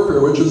endemic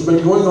warfare, which has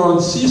been going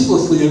on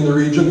ceaselessly in the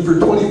region for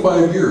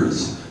 25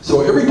 years.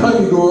 So every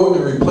time you go out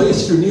and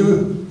replace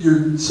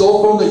your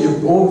cell phone that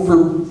you've owned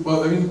for,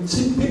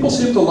 people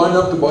seem to line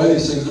up to buy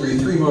these things every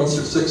 3 months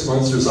or 6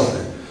 months or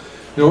something.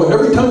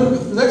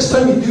 Next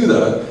time you do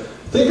that,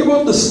 think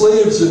about the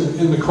slaves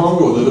in the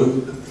Congo that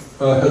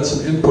have had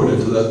some input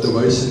into that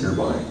device that you're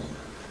buying.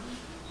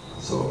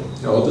 So,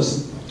 I'll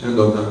just end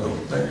on that note.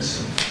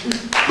 Thanks.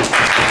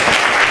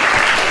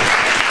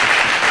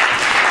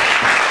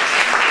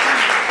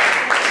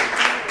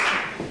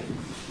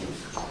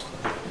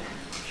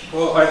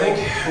 Well, I think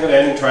I'm going to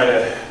end and try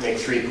to make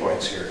 3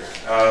 points here.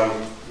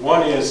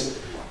 One is,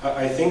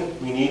 I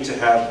think we need to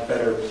have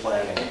better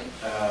planning.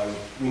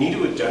 We need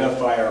to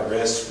identify our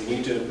risks. We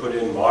need to put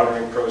in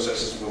monitoring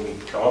processes when we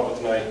come up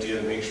with an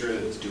idea to make sure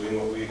that it's doing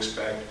what we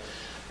expect.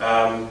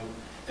 And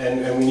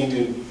we need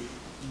to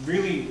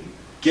really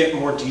get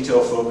more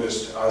detail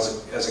focused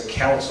as a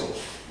council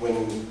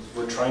when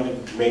we're trying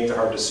to make the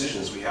hard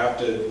decisions. We have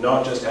to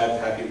not just have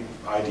happy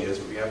ideas,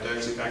 but we have to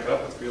actually back it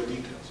up with real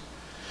details.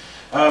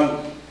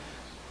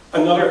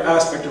 Another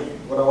aspect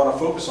of what I want to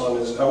focus on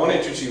is I want to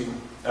introduce you.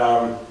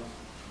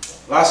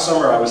 Last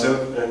summer I was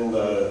out in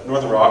the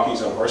Northern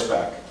Rockies on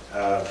horseback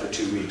for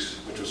 2 weeks,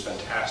 which was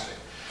fantastic.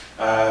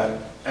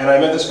 And I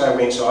met this guy,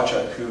 Wayne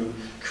Sawchuk, who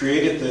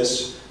created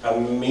this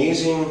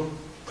amazing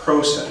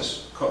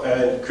process,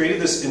 created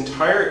this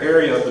entire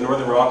area of the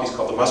Northern Rockies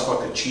called the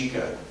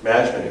Musqueam-Chica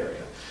Management Area.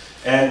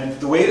 And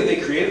the way that they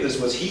created this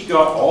was he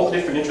got all the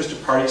different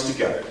interested parties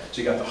together.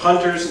 So you got the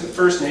hunters and the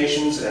First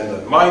Nations and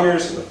the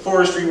miners and the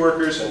forestry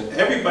workers and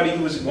everybody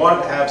who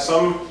wanted to have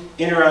some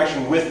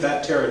interaction with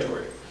that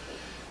territory.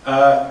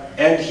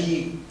 And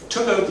he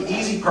took out the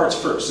easy parts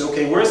first. So,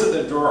 okay, where is it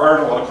that there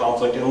aren't a lot of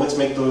conflict, and let's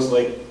make those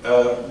like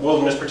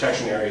wilderness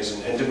protection areas,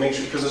 and to make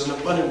sure, because there's an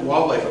abundant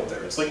wildlife up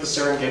there. It's like the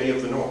Serengeti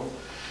of the North.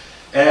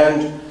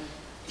 And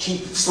he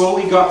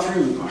slowly got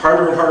through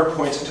harder and harder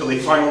points until they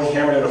finally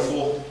hammered out a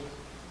full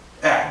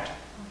act.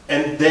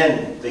 And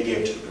then they gave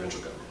it to the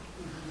provincial government.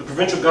 The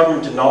provincial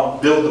government did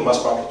not build the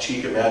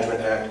Musqueam-Chica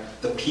Management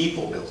Act. The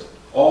people built it.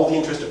 All the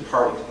interested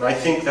parties. And I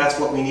think that's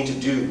what we need to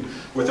do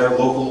with our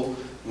local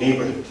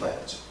neighborhood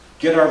plans.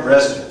 Get our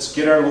residents,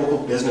 get our local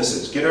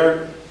businesses, get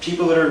our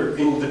people that are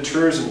in the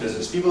tourism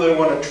business, people that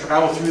want to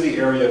travel through the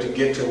area to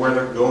get to where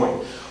they're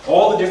going.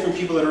 All the different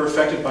people that are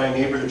affected by a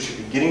neighborhood should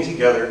be getting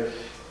together,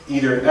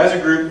 either as a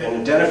group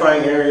and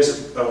identifying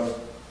areas of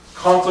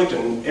conflict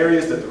and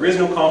areas that there is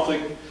no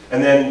conflict,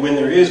 and then when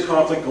there is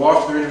conflict, go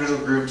off to their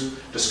individual groups,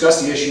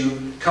 discuss the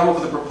issue, come up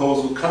with a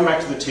proposal, come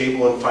back to the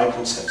table and find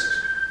consensus.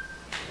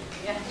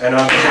 Yeah. And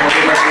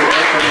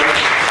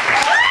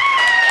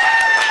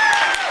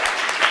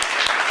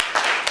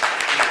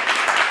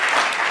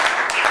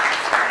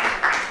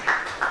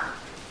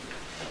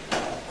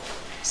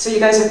So you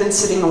guys have been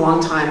sitting a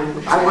long time.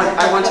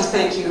 I want to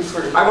thank you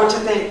I want to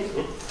thank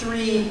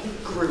 3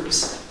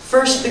 groups.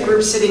 First, the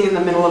group sitting in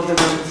the middle of the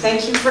room.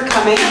 Thank you for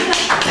coming, and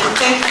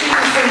thank you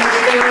for your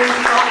very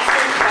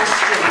thoughtful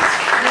questions.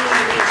 Really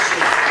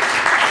appreciate it.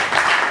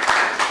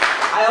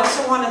 I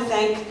also want to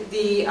thank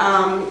the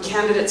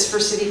candidates for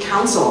City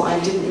Council. I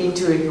didn't mean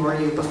to ignore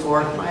you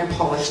before. My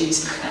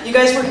apologies. You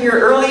guys were here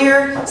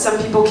earlier. Some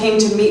people came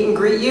to meet and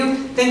greet you.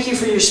 Thank you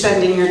for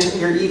spending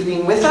your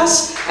evening with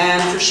us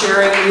and for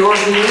sharing your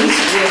views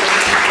with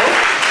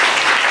people.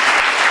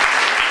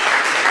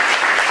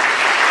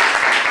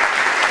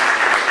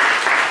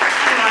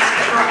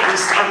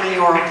 Our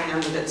mayoral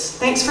candidates.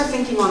 Thanks for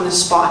thinking on the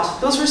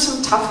spot. Those were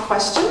some tough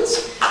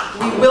questions.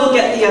 We will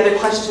get the other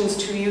questions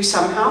to you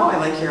somehow. I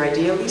like your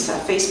idea, Lisa.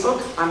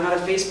 Facebook. I'm not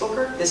a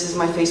Facebooker. This is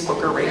my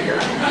Facebooker right here.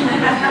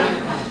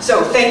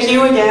 So thank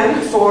you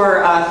again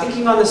for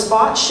thinking on the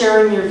spot,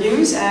 sharing your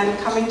views, and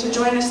coming to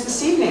join us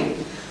this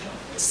evening.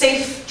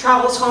 Safe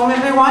travels home,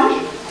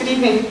 everyone. Good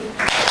evening.